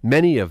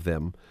 many of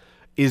them,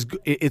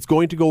 it's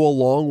going to go a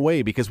long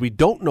way, because we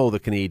don't know the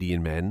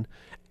Canadian men,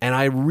 and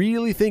I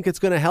really think it's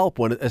going to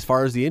help as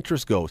far as the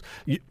interest goes.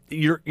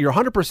 You're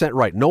 100%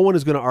 right. No one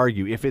is going to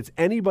argue. If it's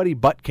anybody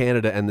but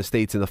Canada and the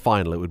States in the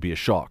final, it would be a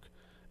shock.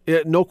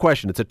 No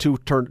question, it's a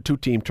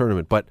two-team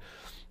tournament. But,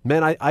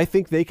 man, I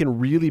think they can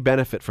really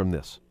benefit from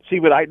this. See,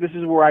 but this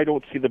is where I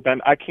don't see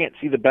I can't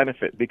see the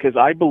benefit, because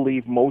I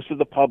believe most of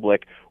the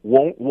public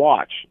won't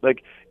watch.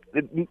 Like,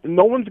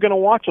 no one's going to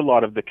watch a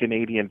lot of the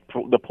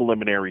the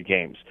preliminary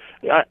games.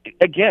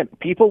 Again,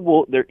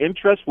 their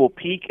interest will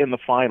peak in the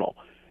final,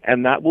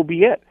 and that will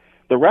be it.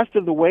 The rest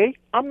of the way,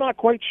 I'm not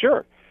quite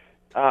sure,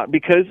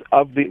 because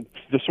of the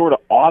sort of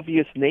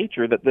obvious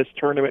nature that this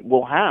tournament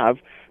will have,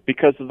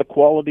 because of the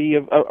quality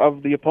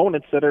of the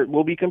opponents that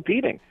will be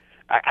competing.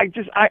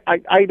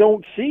 I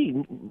don't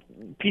see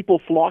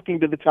people flocking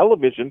to the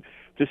television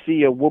to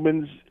see a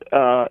women's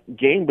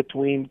game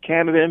between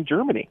Canada and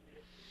Germany.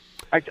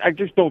 I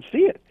just don't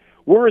see it.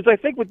 Whereas I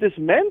think with this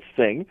men's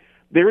thing,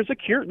 there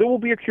will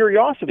be a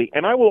curiosity.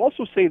 And I will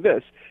also say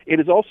this: it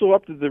is also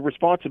up to the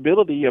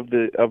responsibility of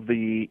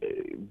the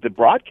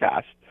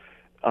broadcast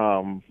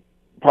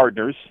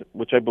partners,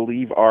 which I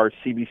believe are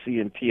CBC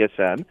and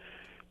TSN,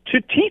 to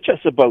teach us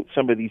about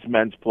some of these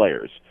men's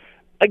players.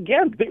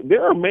 Again,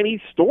 there are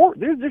many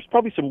there's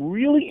probably some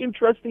really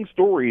interesting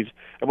stories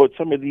about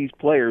some of these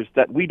players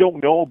that we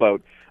don't know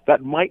about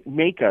that might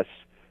make us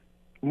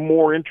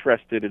more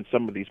interested in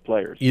some of these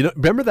players.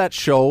 Remember that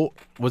show?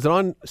 Was it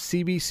on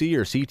CBC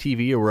or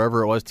CTV or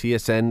wherever it was,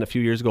 TSN, a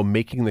few years ago,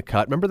 Making the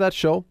Cut? Remember that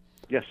show?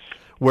 Yes.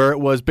 Where it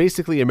was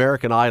basically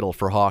American Idol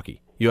for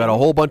hockey. You had a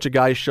whole bunch of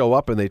guys show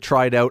up, and they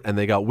tried out, and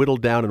they got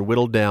whittled down,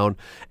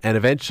 and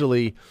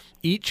eventually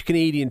each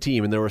Canadian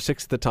team, and there were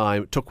 6 at the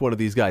time, took one of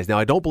these guys. Now,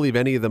 I don't believe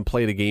any of them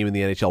played a game in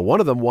the NHL.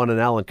 One of them won an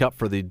Allen Cup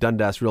for the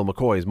Dundas Real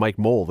McCoys, Mike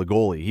Mole, the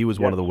goalie. He was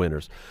one of the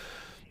winners.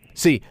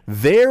 See,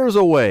 there's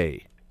a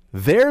way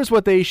There's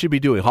what they should be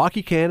doing.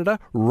 Hockey Canada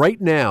right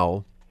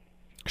now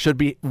should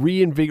be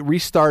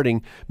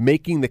restarting,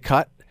 making the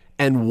cut,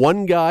 and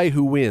one guy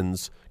who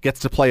wins gets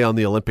to play on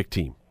the Olympic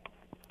team.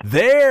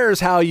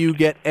 There's how you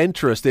get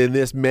interest in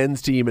this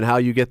men's team and how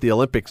you get the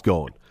Olympics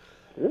going.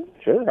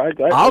 Sure.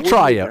 I'll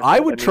try out.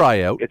 I would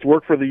try out. It's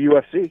worked for the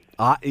UFC.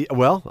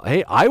 Well,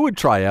 hey, I would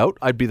try out.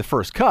 I'd be the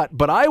first cut,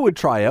 but I would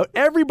try out.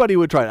 Everybody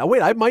would try out.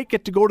 Wait, I might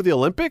get to go to the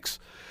Olympics?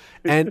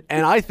 And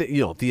I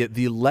think,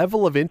 the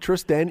level of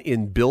interest then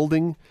in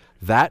building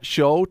that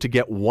show to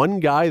get one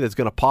guy that's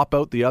going to pop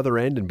out the other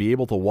end and be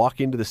able to walk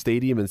into the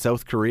stadium in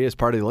South Korea as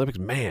part of the Olympics,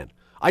 man,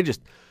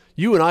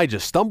 you and I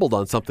just stumbled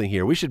on something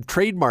here. We should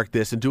trademark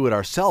this and do it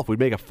ourselves. We'd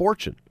make a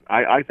fortune.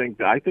 I think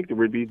there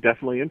would be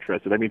definitely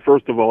interested. I mean,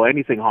 first of all,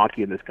 anything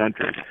hockey in this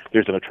country,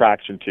 there's an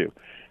attraction to.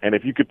 And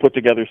if you could put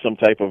together some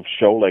type of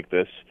show like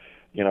this,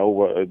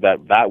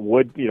 that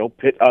would,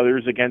 pit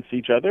others against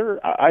each other,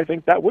 I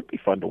think that would be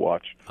fun to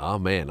watch. Oh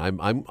man,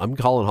 I'm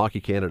calling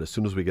Hockey Canada as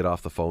soon as we get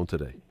off the phone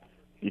today.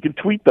 You can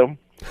tweet them.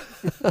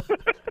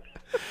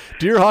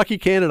 Dear Hockey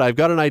Canada, I've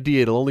got an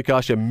idea. It'll only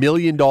cost you $1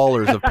 million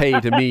of pay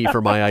to me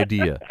for my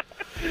idea.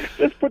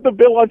 Just put the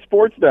bill on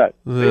Sportsnet.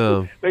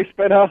 They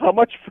spent how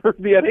much for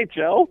the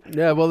NHL?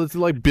 Yeah, well, it's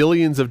like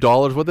billions of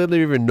dollars. Well, they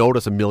didn't even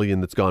notice $1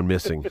 million that's gone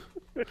missing.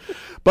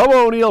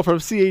 Bubba O'Neil from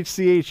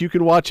CHCH. You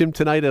can watch him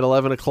tonight at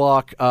 11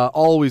 o'clock.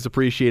 Always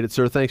appreciate it,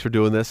 sir. Thanks for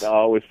doing this.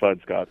 Always fun,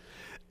 Scott.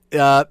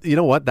 You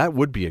know what? That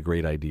would be a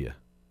great idea.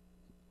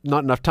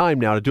 Not enough time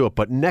now to do it,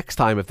 but next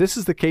time, if this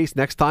is the case,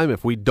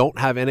 if we don't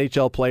have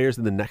NHL players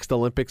in the next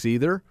Olympics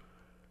either,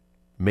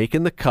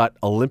 making the cut,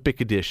 Olympic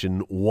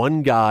edition,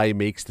 one guy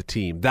makes the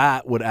team.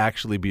 That would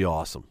actually be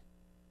awesome.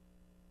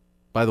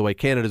 By the way,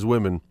 Canada's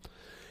women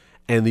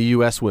and the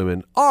U.S.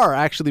 women are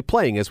actually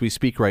playing as we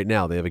speak right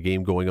now. They have a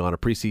game going on, a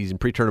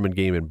pre-tournament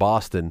game in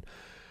Boston.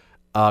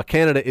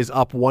 Canada is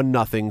up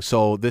 1-0,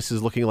 so this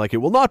is looking like it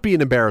will not be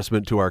an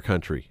embarrassment to our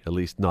country, at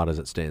least not as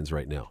it stands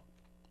right now.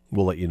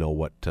 We'll let you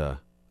know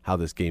how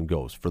this game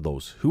goes for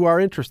those who are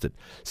interested.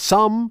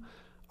 Some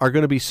are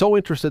going to be so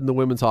interested in the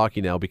women's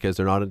hockey now because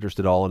they're not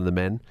interested at all in the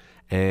men.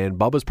 And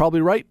Bubba's probably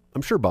right.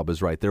 I'm sure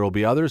Bubba's right. There will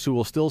be others who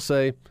will still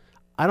say,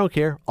 I don't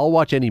care. I'll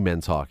watch any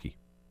men's hockey.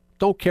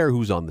 Don't care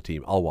who's on the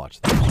team. I'll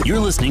watch them. You're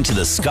listening to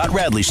The Scott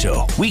Radley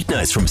Show,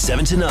 weeknights from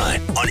 7 to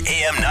 9 on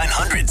AM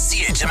 900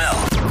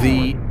 CHML.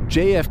 The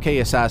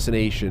JFK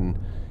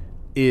assassination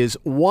is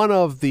one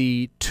of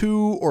the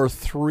 2 or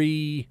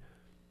 3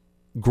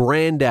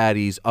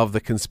 granddaddies of the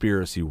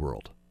conspiracy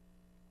world.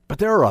 But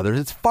there are others.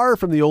 It's far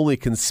from the only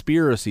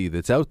conspiracy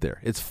that's out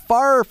there. It's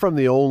far from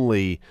the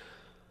only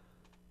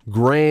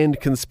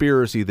grand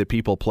conspiracy that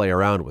people play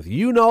around with.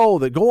 You know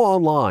that go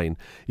online,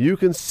 you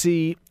can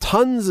see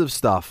tons of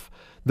stuff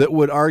that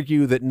would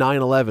argue that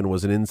 9/11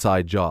 was an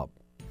inside job.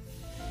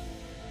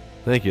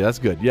 Thank you. That's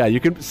good. Yeah,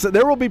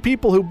 there will be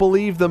people who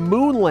believe the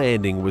moon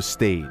landing was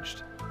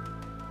staged.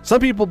 Some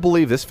people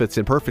believe, this fits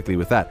in perfectly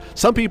with that,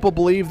 some people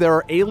believe there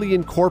are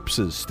alien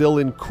corpses still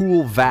in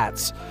cool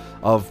vats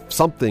of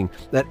something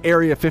at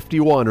Area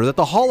 51, or that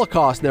the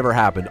Holocaust never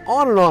happened.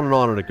 On and on and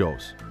on and it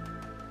goes.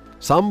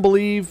 Some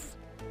believe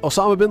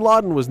Osama bin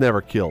Laden was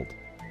never killed.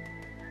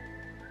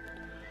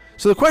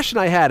 So the question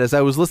I had as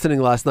I was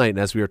listening last night and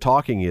as we were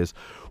talking is,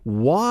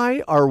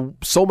 why are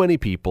so many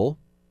people,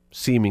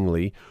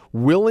 seemingly,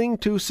 willing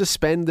to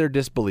suspend their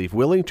disbelief,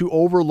 willing to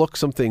overlook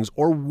some things,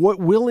 or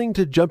willing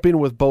to jump in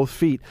with both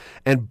feet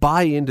and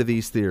buy into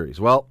these theories?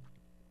 Well,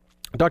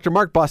 Dr.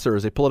 Mark Busser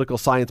is a political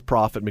science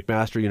prof at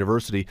McMaster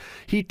University.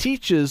 He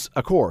teaches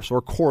a course,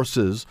 or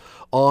courses,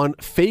 on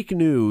fake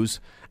news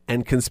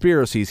and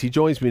conspiracies. He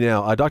joins me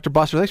now. Dr.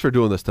 Busser, thanks for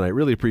doing this tonight.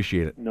 Really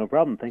appreciate it. No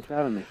problem. Thanks for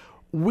having me.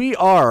 We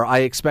are, I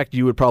expect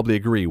you would probably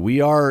agree,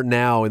 we are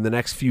now in the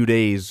next few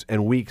days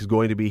and weeks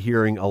going to be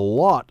hearing a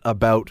lot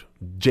about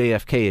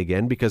JFK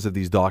again because of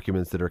these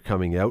documents that are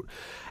coming out.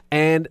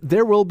 And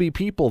there will be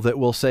people that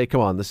will say,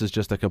 come on, this is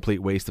just a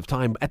complete waste of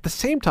time. At the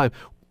same time,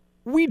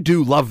 we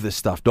do love this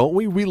stuff, don't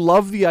we? We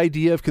love the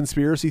idea of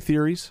conspiracy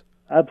theories.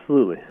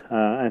 Absolutely.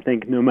 I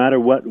think no matter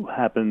what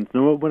happens,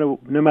 no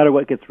matter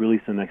what gets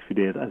released in the next few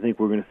days, I think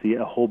we're going to see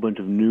a whole bunch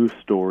of new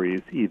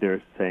stories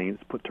either saying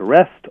it's put to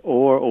rest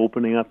or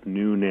opening up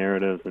new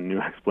narratives and new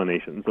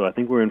explanations. So I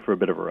think we're in for a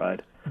bit of a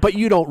ride. But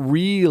you don't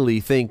really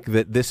think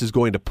that this is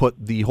going to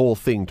put the whole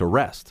thing to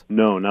rest?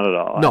 No, not at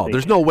all. No,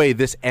 there's no way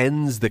this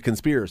ends the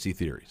conspiracy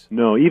theories.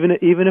 No, even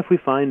if we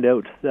find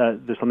out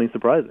that there's something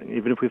surprising,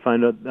 even if we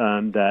find out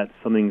that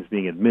something's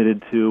being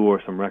admitted to or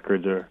some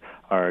records are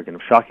kind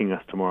of shocking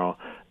us tomorrow,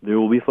 there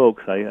will be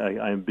folks,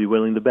 I'd be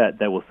willing to bet,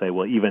 that will say,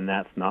 well, even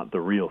that's not the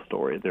real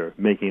story. They're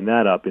making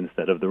that up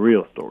instead of the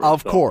real story.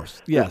 Of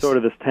course, yes. There's sort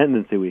of this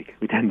tendency we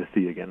tend to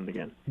see again and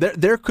again.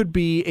 There could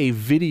be a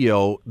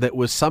video that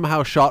was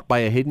somehow shot by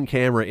a hidden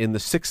camera in the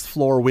 6th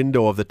floor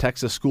window of the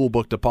Texas School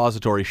Book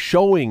Depository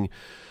showing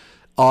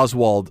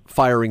Oswald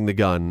firing the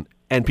gun,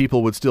 and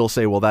people would still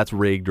say, well, that's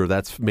rigged or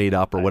that's made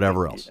up or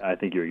whatever else. I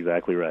think you're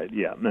exactly right,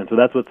 yeah. And so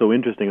that's what's so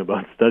interesting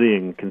about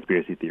studying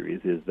conspiracy theories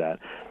is that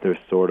they're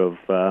sort of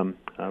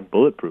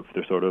bulletproof.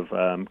 They're sort of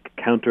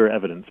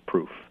counter-evidence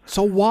proof.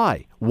 So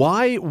why?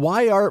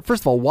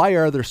 First of all, why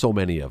are there so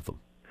many of them?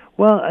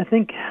 Well, I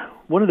think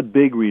one of the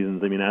big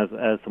reasons,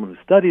 as someone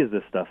who studies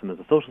this stuff and as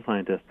a social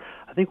scientist,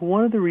 I think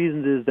one of the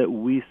reasons is that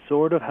we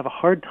sort of have a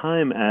hard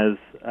time as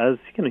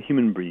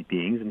human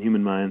beings and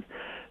human minds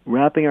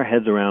wrapping our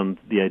heads around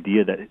the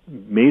idea that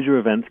major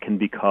events can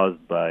be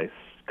caused by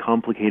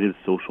complicated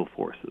social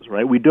forces,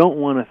 right? We don't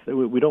want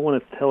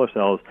to tell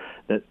ourselves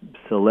that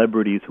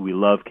celebrities who we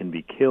love can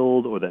be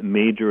killed or that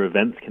major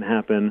events can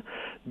happen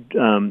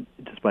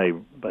just by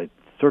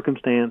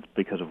circumstance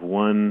because of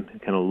one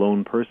kind of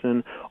lone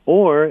person,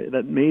 or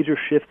that major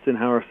shifts in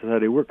how our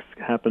society works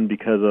happen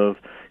because of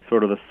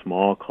sort of the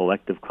small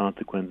collective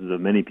consequences of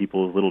many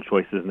people's little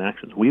choices and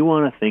actions. We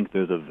want to think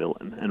there's a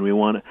villain, and we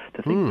want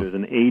to think there's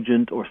an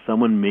agent or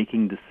someone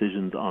making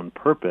decisions on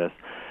purpose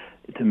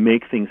to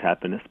make things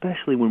happen,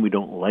 especially when we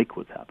don't like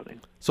what's happening.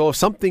 So if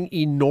something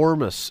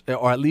enormous,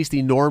 or at least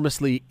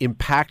enormously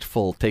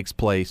impactful, takes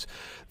place,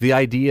 the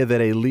idea that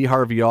a Lee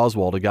Harvey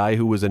Oswald, a guy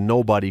who was a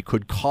nobody,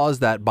 could cause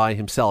that by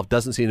himself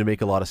doesn't seem to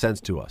make a lot of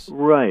sense to us.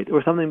 Right.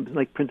 Or something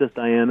like Princess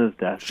Diana's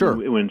death. Sure.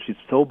 When she's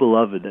so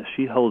beloved that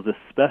she holds a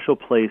special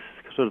place,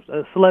 sort of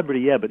a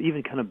celebrity, yeah, but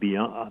even kind of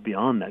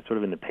beyond that, sort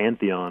of in the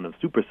pantheon of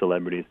super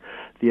celebrities,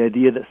 the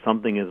idea that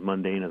something as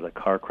mundane as a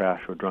car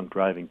crash or drunk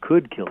driving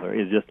could kill her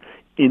is just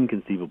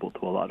inconceivable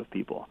to a lot of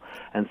people.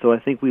 And so I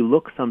think we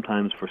look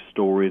sometimes for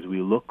stories,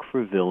 we look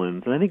for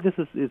villains, and I think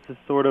it's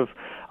sort of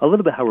a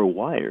little bit how we're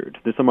wired.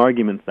 There's some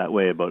arguments that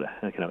way about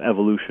kind of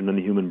evolution in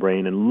the human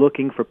brain and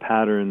looking for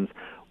patterns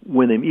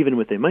even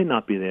when they might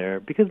not be there,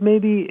 because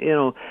maybe,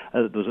 there's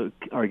an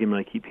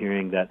argument I keep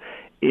hearing that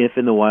if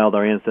in the wild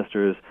our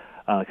ancestors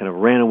kind of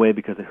ran away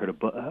because they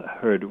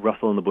heard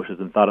rustle in the bushes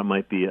and thought it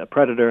might be a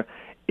predator,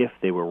 if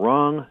they were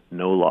wrong,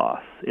 no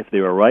loss. If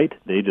they were right,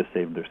 they just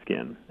saved their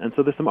skin. And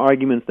so there's some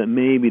arguments that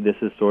maybe this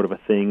is sort of a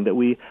thing that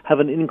we have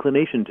an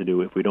inclination to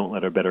do if we don't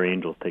let our better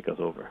angels take us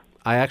over.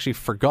 I actually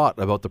forgot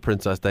about the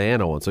Princess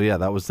Diana one. So yeah,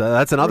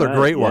 that's another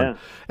great one.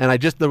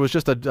 And there was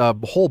just a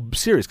whole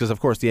series, because of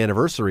course the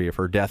anniversary of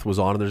her death was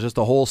on, and there's just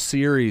a whole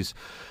series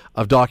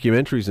of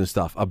documentaries and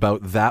stuff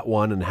about that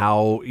one and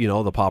how,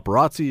 the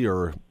paparazzi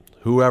or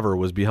whoever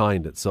was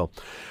behind it. So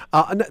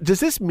does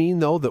this mean,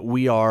 though, that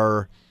we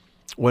are,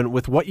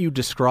 with what you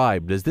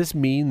described, does this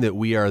mean that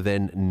we are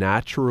then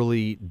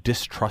naturally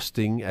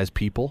distrusting as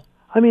people?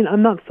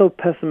 I'm not so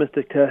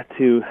pessimistic to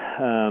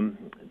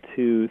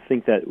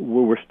think that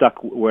we're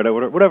stuck,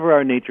 whatever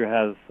our nature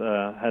has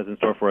in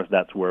store for us,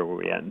 that's where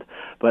we end.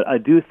 But I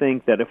do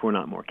think that if we're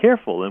not more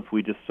careful, if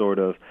we just sort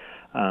of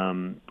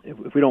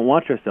if we don't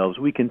watch ourselves,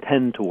 we can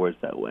tend towards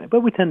that way.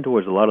 But we tend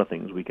towards a lot of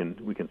things we can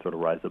sort of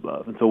rise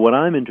above. And so what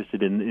I'm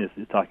interested in is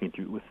talking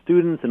with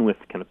students and with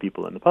kind of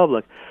people in the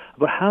public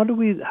about how do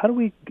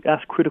we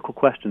ask critical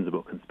questions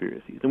about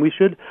conspiracies. And we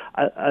should.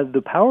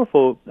 The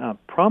powerful,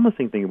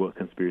 promising thing about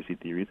conspiracy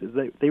theories is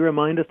that they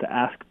remind us to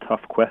ask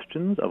tough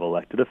questions of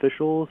elected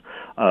officials,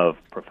 of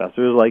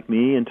professors like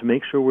me, and to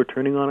make sure we're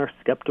turning on our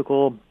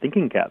skeptical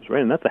thinking caps,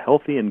 right? And that's a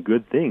healthy and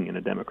good thing in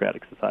a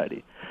democratic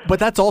society. But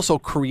that's also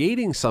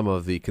creating some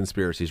of the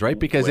conspiracies, right?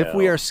 Because if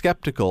we are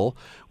skeptical,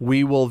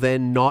 we will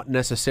then not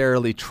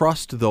necessarily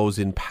trust those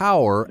in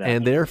power,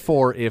 and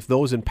therefore, if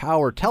those in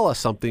power tell us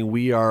something,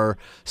 we are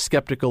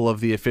skeptical of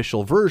the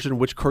official version,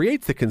 which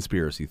creates the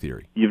conspiracy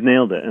theory. You've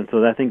nailed it. And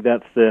so I think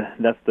that's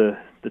the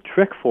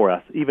trick for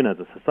us, even as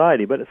a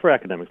society, but for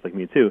academics like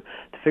me too,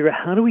 to figure out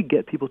how do we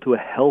get people to a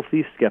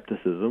healthy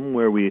skepticism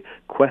where we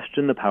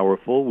question the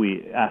powerful,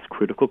 we ask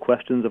critical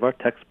questions of our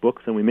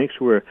textbooks, and we make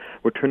sure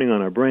we're turning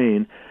on our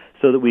brain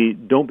so that we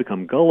don't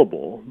become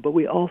gullible, but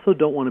we also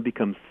don't want to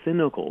become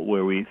cynical,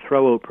 where we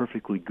throw out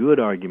perfectly good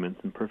arguments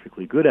and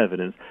perfectly good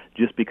evidence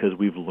just because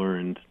we've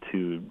learned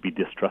to be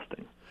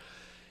distrusting.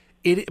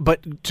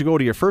 But to go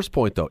to your first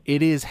point, though,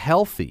 it is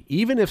healthy.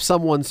 Even if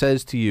someone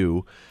says to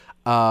you,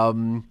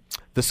 the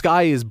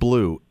sky is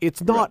blue,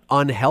 it's not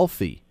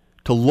unhealthy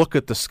to look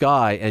at the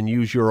sky and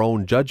use your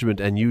own judgment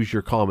and use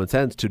your common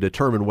sense to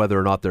determine whether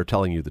or not they're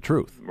telling you the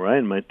truth.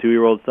 Right. My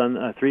 3-year-old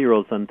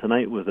son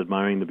tonight was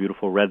admiring the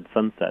beautiful red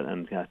sunset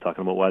and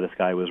talking about why the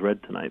sky was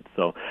red tonight.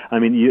 So,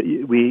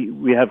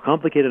 we have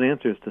complicated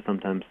answers to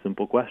sometimes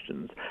simple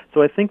questions.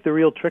 So I think the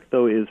real trick,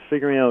 though, is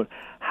figuring out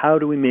how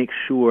do we make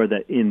sure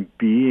that in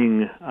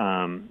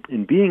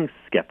being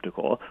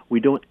skeptical, we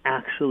don't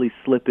actually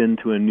slip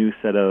into a new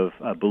set of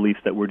beliefs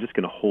that we're just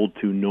going to hold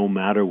to no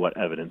matter what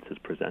evidence is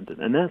presented.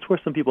 And that's where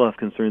some people have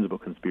concerns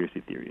about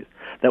conspiracy theories,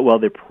 that while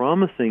they're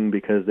promising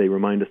because they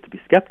remind us to be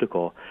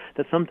skeptical,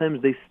 that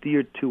sometimes they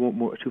steer too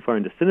far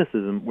into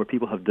cynicism, where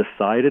people have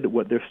decided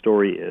what their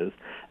story is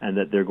and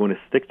that they're going to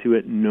stick to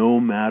it no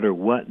matter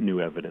what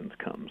new evidence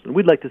comes. And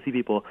we'd like to see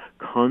people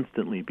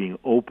constantly being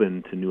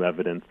open to new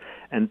evidence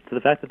and to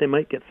the fact that they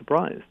might get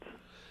surprised.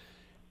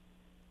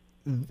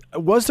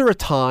 Was there a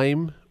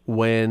time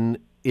when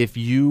if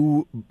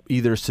you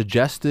either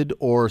suggested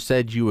or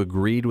said you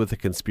agreed with a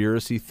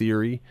conspiracy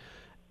theory,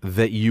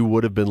 that you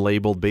would have been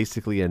labeled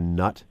basically a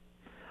nut?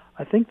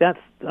 I think that's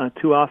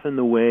too often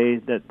the way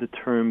that the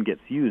term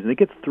gets used, and it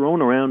gets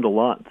thrown around a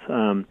lot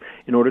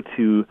in order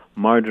to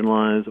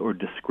marginalize or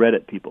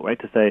discredit people, right?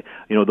 To say,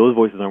 those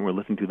voices aren't worth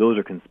listening to; those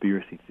are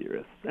conspiracy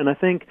theorists. And I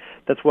think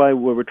that's why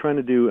what we're trying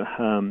to do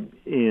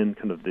in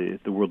kind of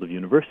the world of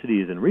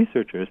universities and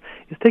researchers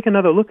is take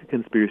another look at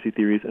conspiracy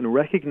theories and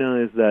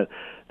recognize that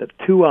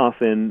too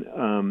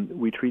often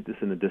we treat this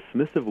in a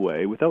dismissive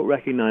way without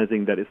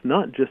recognizing that it's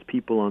not just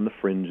people on the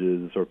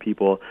fringes or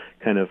people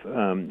kind of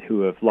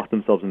who have locked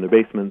themselves in their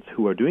basements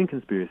who are doing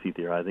conspiracy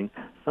theorizing.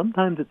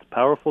 Sometimes it's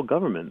powerful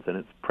governments and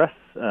it's press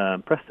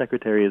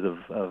secretaries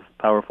of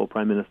powerful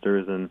prime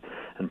ministers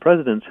and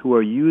presidents who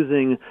are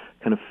using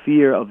kind of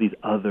fear of these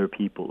other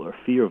people or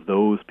fear of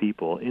those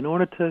people in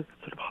order to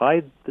sort of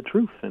hide the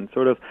truth and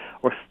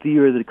or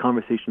steer the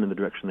conversation in the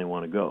direction they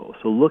want to go.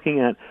 So looking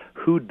at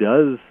who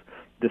does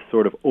this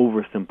sort of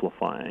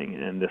oversimplifying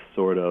and this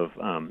sort of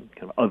kind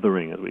of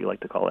othering, as we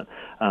like to call it.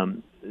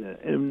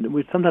 And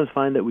we sometimes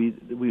find that we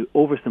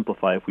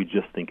oversimplify if we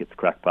just think it's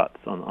crackpots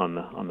on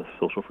the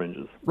social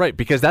fringes. Right,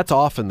 because that's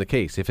often the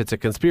case. If it's a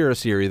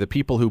conspiracy theory, the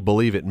people who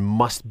believe it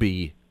must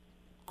be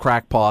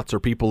crackpots or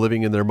people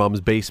living in their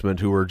mom's basement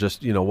who are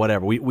just,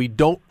 whatever. We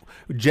don't,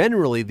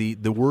 generally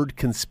the word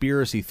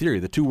conspiracy theory,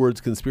 the two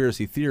words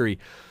conspiracy theory,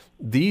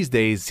 these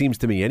days, seems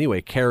to me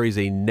anyway, carries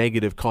a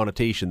negative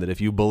connotation that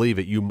if you believe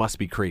it, you must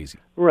be crazy.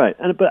 Right,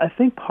 but I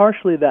think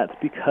partially that's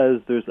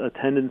because there's a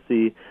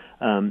tendency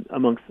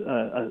amongst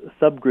a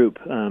subgroup.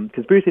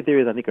 Conspiracy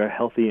theories, I think, are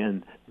healthy,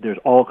 and there's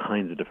all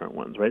kinds of different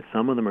ones, right?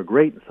 Some of them are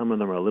great, some of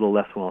them are a little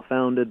less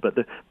well-founded, but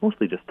they're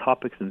mostly just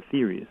topics and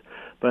theories.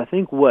 But I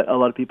think what a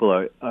lot of people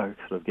are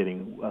sort of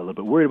getting a little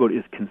bit worried about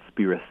is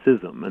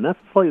conspiracism, and that's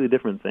a slightly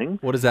different thing.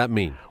 What does that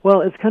mean?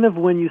 Well, it's kind of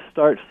when you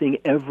start seeing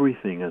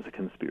everything as a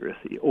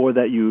conspiracy, or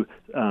that you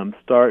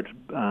start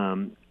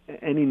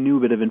any new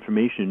bit of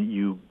information,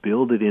 you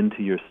build it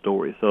into your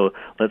story. So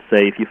let's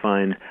say if you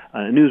find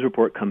a news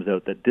report comes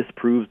out that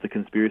disproves the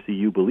conspiracy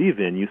you believe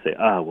in, you say,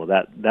 well,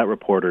 that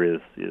reporter is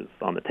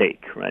on the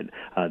take, right?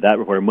 That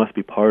reporter must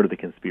be part of the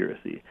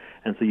conspiracy.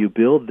 And so you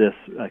build this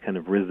kind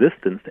of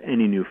resistance to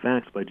any new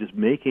facts by just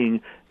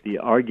making the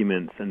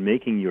arguments and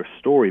making your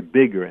story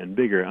bigger and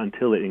bigger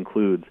until it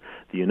includes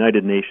the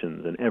United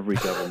Nations and every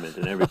government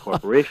and every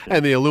corporation.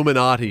 And the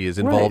Illuminati is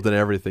involved in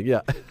everything,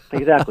 yeah.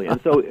 Exactly. And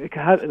so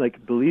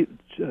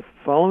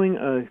following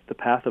the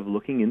path of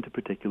looking into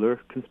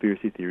particular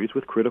conspiracy theories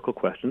with critical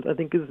questions, I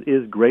think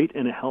is great,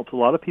 and it helps a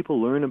lot of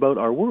people learn about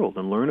our world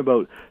and learn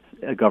about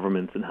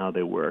governments and how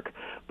they work.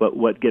 But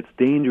what gets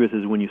dangerous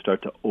is when you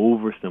start to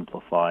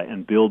oversimplify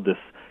and build this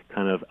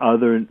kind of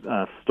other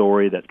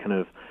story that kind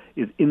of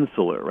is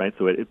insular, right?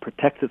 So it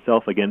protects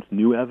itself against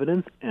new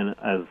evidence, and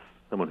as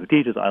someone who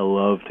teaches, I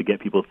love to get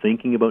people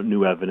thinking about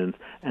new evidence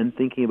and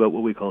thinking about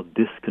what we call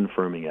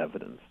disconfirming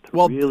evidence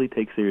to really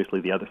take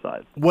seriously the other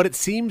side. What it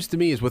seems to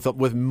me is with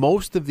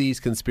most of these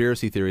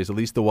conspiracy theories, at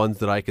least the ones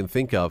that I can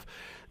think of,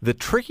 the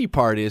tricky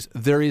part is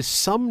there is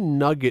some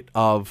nugget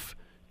of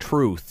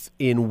truth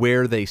in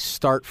where they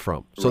start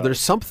from. So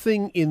there's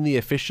something in the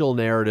official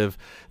narrative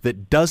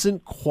that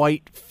doesn't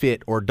quite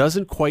fit or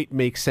doesn't quite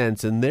make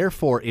sense, and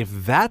therefore if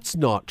that's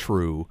not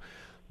true,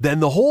 then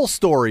the whole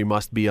story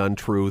must be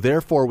untrue.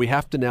 Therefore, we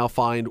have to now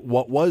find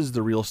what was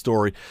the real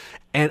story.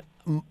 And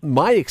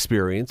my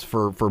experience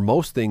for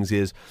most things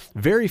is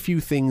very few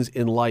things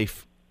in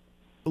life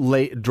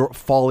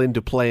fall into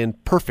plan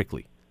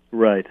perfectly.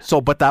 Right.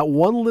 So, but that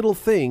one little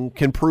thing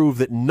can prove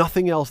that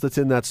nothing else that's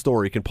in that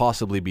story can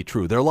possibly be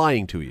true. They're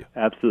lying to you.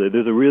 Absolutely.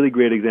 There's a really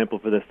great example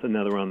for this,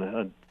 another on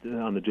the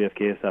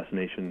JFK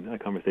assassination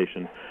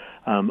conversation,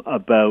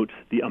 about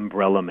the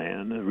Umbrella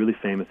Man, a really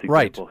famous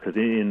example. Because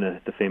in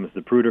the famous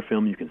Zapruder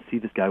film, you can see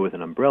this guy with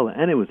an umbrella,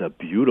 and it was a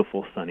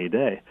beautiful sunny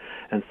day.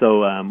 And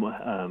so,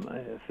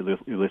 if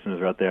your listeners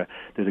are out there,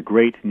 there's a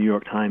great New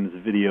York Times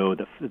video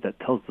that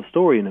tells the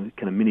story in a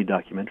kind of mini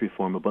documentary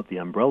form about the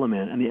Umbrella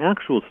Man. And the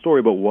actual story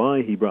about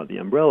why he brought the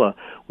umbrella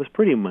was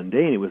pretty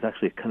mundane. It was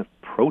actually a kind of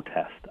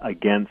protest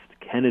against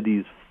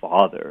Kennedy's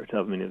father.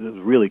 I mean, it was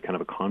really kind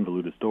of a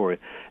convoluted story,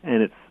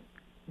 and it's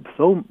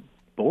so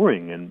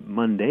boring and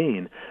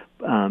mundane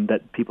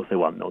that people say,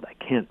 well, no, that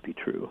can't be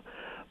true.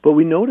 But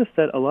we notice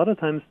that a lot of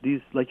times these,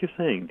 like you're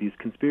saying, these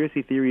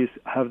conspiracy theories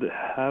have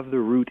the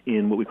root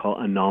in what we call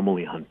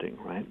anomaly hunting,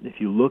 right?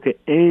 If you look at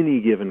any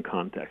given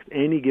context,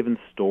 any given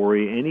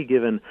story, any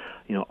given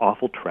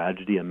awful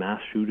tragedy, a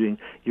mass shooting,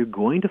 you're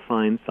going to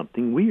find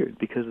something weird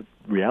because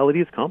reality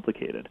is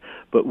complicated.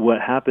 But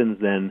what happens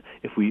then,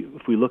 if we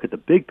look at the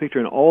big picture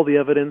and all the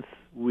evidence,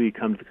 we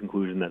come to the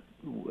conclusion that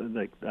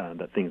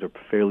that things are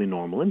fairly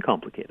normal and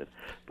complicated.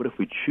 But if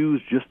we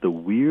choose just the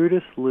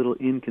weirdest little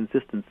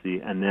inconsistency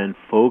and then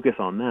focus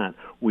on that,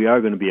 we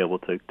are going to be able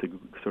to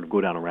sort of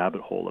go down a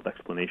rabbit hole of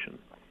explanation.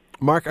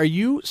 Mark, are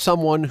you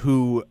someone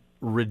who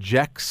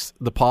rejects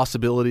the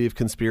possibility of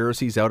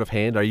conspiracies out of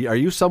hand? Are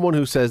you someone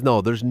who says,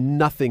 no, there's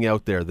nothing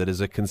out there that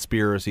is a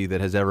conspiracy that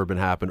has ever been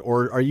happened?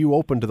 Or are you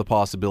open to the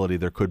possibility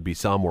there could be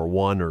some or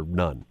one or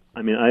none?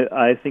 I mean,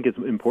 I think it's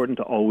important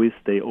to always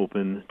stay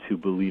open to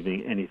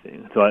believing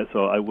anything. What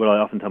I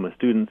often tell my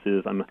students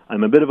is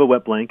I'm a bit of a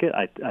wet blanket.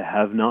 I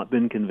have not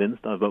been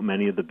convinced about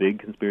many of the big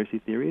conspiracy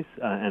theories,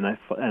 and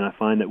I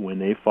find that when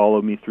they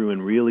follow me through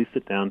and really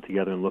sit down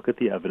together and look at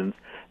the evidence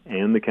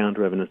and the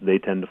counter evidence, they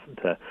tend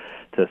to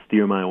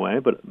steer my way.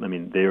 But I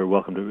mean, they are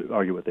welcome to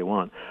argue what they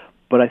want.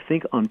 But I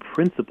think on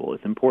principle,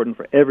 it's important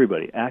for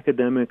everybody,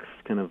 academics,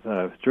 kind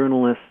of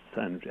journalists,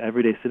 and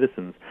everyday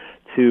citizens,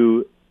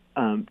 to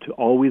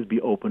always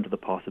be open to the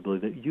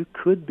possibility that you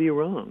could be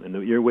wrong and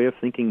that your way of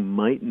thinking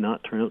might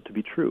not turn out to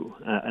be true.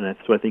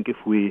 So I think if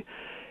we're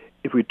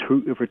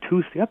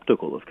too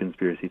skeptical of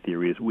conspiracy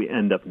theories, we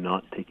end up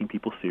not taking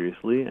people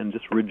seriously and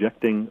just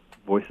rejecting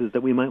voices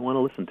that we might want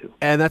to listen to.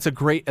 And that's a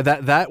great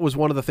that was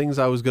one of the things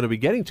I was going to be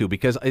getting to,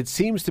 because it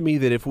seems to me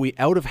that if we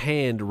out of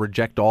hand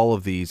reject all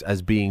of these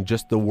as being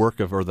just the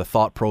work of or the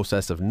thought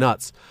process of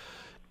nuts,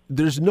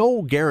 there's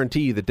no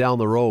guarantee that down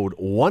the road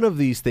one of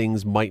these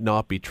things might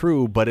not be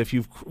true. But if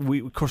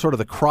we sort of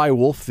the cry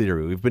wolf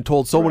theory, we've been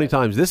told so many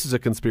times this is a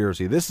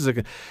conspiracy,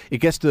 it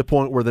gets to the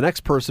point where the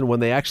next person,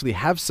 when they actually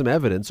have some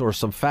evidence or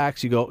some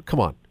facts, you go, come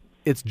on,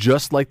 it's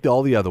just like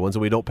all the other ones,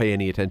 and we don't pay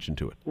any attention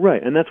to it.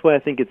 Right, and that's why I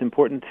think it's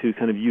important to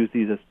kind of use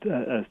these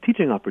as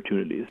teaching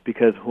opportunities,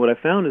 because what I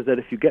found is that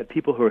if you get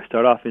people who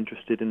start off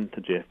interested in the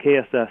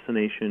JFK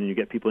assassination, and you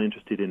get people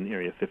interested in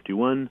Area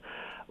 51,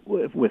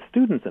 with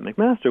students at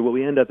McMaster, what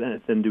we end up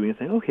then doing is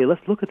saying, okay,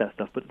 let's look at that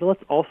stuff, but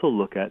let's also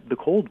look at the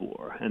Cold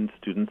War. And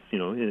students,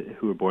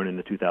 who were born in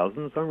the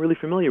 2000s aren't really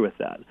familiar with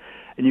that.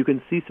 And you can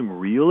see some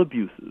real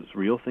abuses,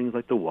 real things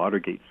like the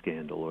Watergate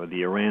scandal or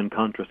the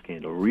Iran-Contra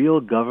scandal, real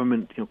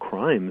government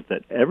crimes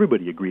that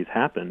everybody agrees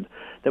happened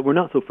that we're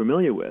not so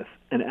familiar with.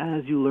 And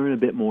as you learn a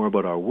bit more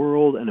about our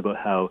world and about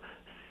how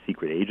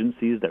secret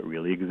agencies that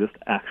really exist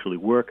actually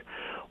work,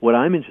 what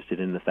I'm interested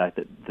in the fact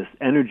that this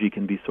energy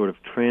can be sort of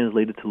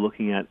translated to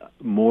looking at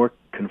more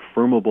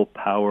confirmable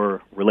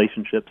power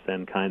relationships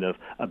and kind of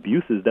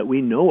abuses that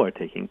we know are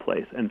taking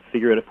place, and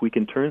figure out if we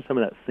can turn some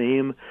of that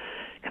same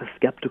kind of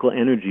skeptical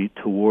energy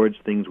towards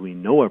things we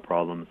know are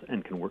problems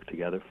and can work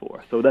together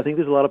for. So I think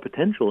there's a lot of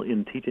potential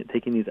in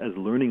taking these as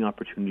learning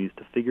opportunities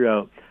to figure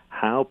out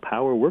how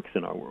power works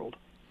in our world.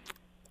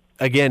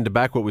 Again, to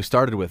back what we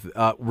started with,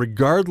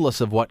 regardless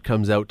of what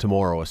comes out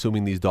tomorrow,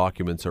 assuming these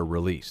documents are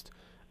released,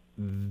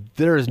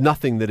 there is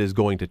nothing that is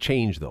going to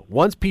change, though.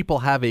 Once people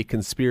have a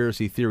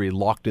conspiracy theory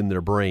locked in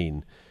their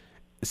brain,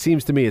 it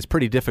seems to me it's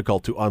pretty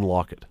difficult to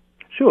unlock it.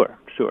 Sure.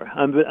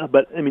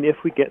 But I mean, if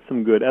we get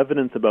some good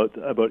evidence about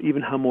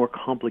even how more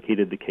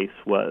complicated the case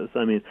was,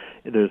 I mean,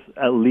 there's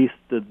at least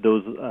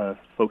those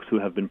folks who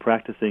have been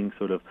practicing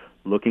sort of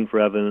looking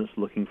for evidence,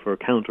 looking for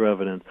counter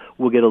evidence,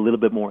 will get a little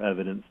bit more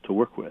evidence to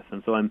work with.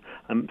 And so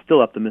I'm still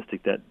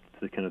optimistic that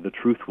the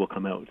truth will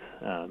come out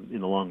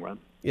in the long run.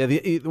 Yeah,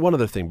 one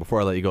other thing before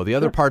I let you go. The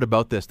other part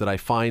about this that I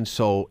find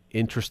so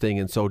interesting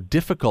and so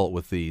difficult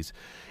with these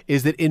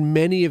is that in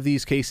many of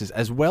these cases,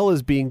 as well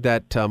as being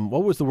that,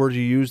 what was the word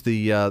you used,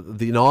 the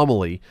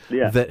anomaly,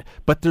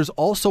 but there's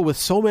also with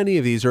so many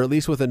of these, or at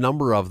least with a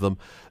number of them,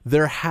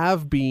 there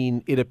have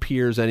been, it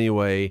appears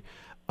anyway,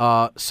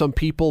 some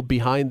people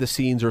behind the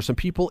scenes or some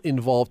people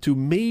involved who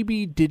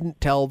maybe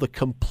didn't tell the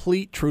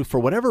complete truth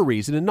for whatever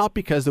reason, and not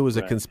because there was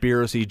a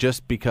conspiracy,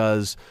 just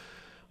because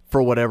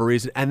for whatever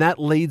reason, and that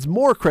leads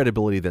more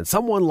credibility then.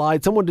 Someone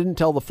lied, someone didn't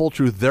tell the full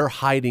truth, they're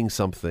hiding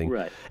something.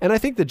 Right. And I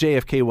think the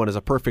JFK one is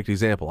a perfect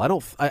example.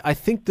 I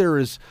think there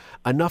is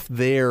enough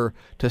there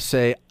to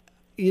say,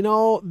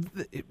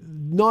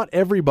 not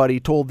everybody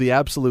told the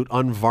absolute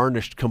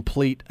unvarnished,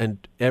 complete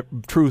and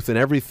truth and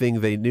everything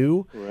they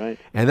knew. Right.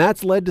 And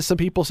that's led to some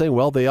people saying,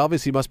 well, they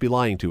obviously must be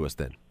lying to us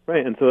then.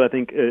 Right, and so I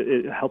think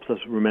it helps us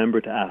remember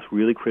to ask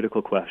really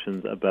critical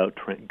questions about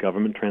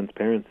government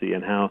transparency,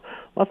 and how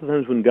lots of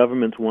times when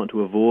governments want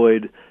to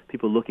avoid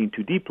people looking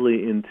too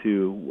deeply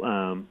into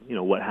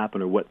what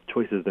happened or what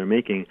choices they're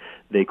making,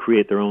 they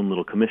create their own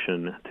little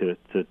commission to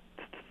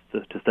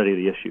study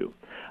the issue.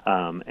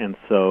 And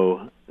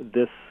so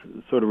this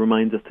sort of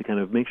reminds us to kind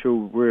of make sure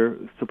we're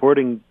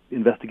supporting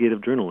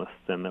investigative journalists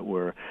and that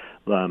we're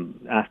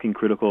asking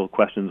critical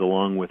questions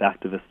along with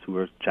activists who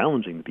are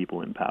challenging the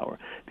people in power.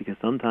 Because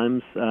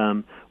sometimes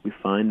we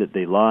find that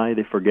they lie,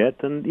 they forget,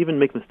 and even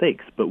make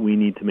mistakes, but we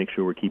need to make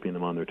sure we're keeping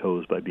them on their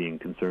toes by being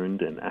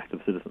concerned and active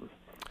citizens.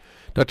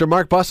 Dr.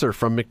 Mark Busser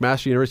from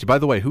McMaster University. By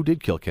the way, who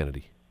did kill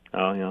Kennedy?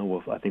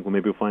 Well, I think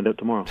maybe we'll find out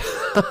tomorrow.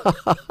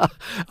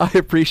 I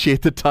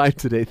appreciate the time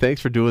today.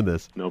 Thanks for doing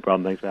this. No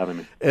problem. Thanks for having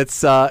me.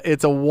 It's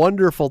a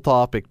wonderful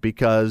topic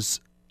because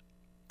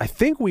I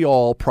think we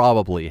all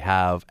probably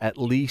have at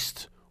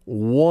least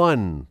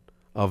one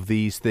of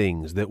these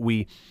things that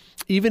we,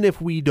 even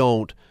if we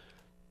don't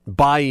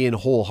buy in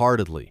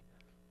wholeheartedly,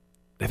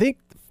 I think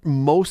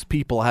most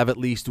people have at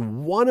least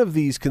one of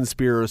these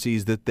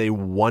conspiracies that they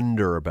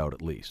wonder about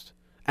at least.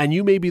 And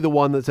you may be the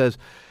one that says,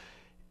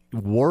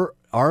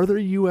 Are there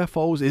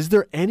UFOs? Is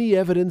there any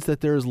evidence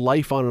that there's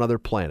life on another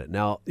planet?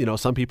 Now,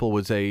 some people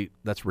would say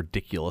that's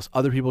ridiculous.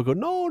 Other people go,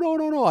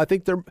 no. I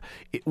think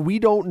we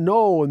don't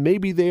know, and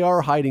maybe they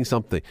are hiding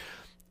something.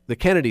 The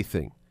Kennedy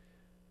thing,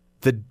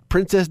 the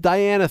Princess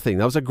Diana thing,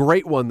 that was a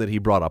great one that he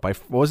brought up. I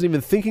wasn't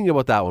even thinking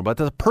about that one, but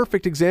that's a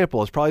perfect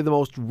example. It's probably the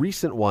most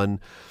recent one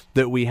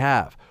that we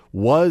have.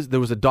 There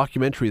was a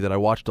documentary that I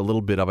watched a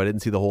little bit of. I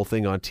didn't see the whole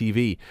thing on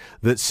TV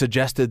that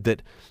suggested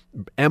that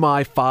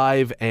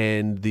MI5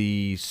 and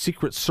the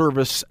Secret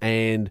Service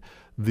and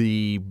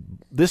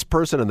this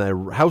person and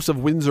the House of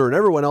Windsor and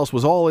everyone else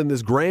was all in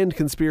this grand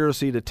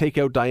conspiracy to take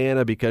out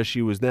Diana because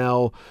she was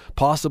now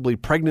possibly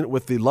pregnant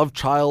with the love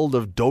child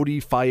of Dodi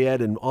Fayed,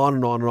 and on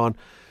and on and on.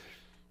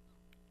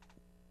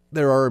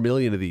 There are a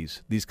million of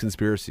these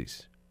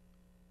conspiracies.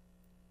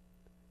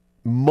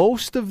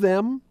 Most of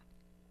them,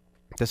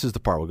 this is the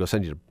part, we'll go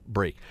send you to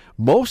break.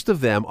 Most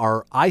of them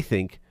are, I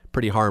think,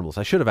 pretty harmless.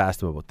 I should have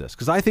asked him about this,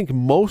 because I think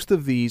most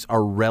of these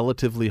are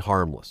relatively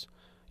harmless.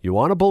 You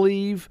want to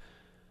believe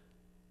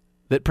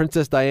that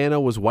Princess Diana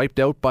was wiped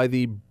out by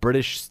the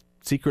British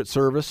Secret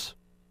Service?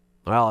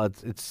 Well,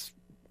 it's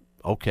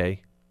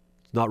okay.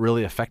 It's not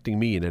really affecting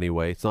me in any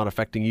way. It's not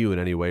affecting you in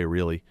any way,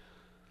 really.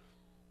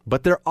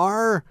 But there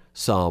are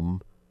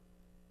some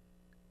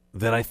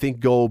that I think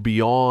go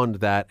beyond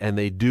that, and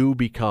they do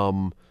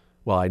become,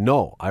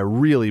 I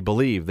really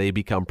believe they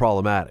become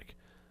problematic.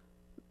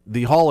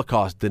 The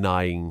Holocaust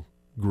denying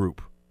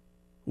group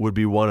would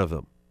be one of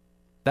them.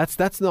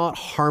 That's not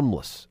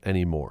harmless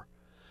anymore.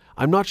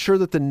 I'm not sure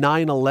that the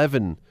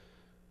 9/11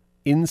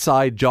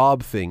 inside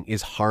job thing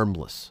is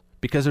harmless,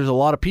 because there's a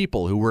lot of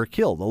people who were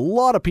killed.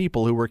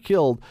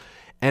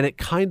 And it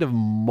kind of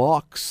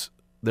mocks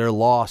their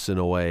loss in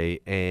a way,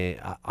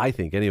 I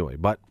think anyway.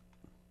 But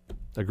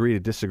agree to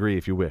disagree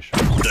if you wish.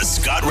 The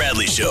Scott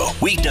Radley Show,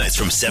 weeknights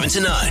from 7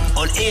 to 9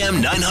 on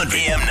AM 900.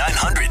 AM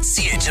 900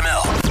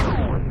 CHML.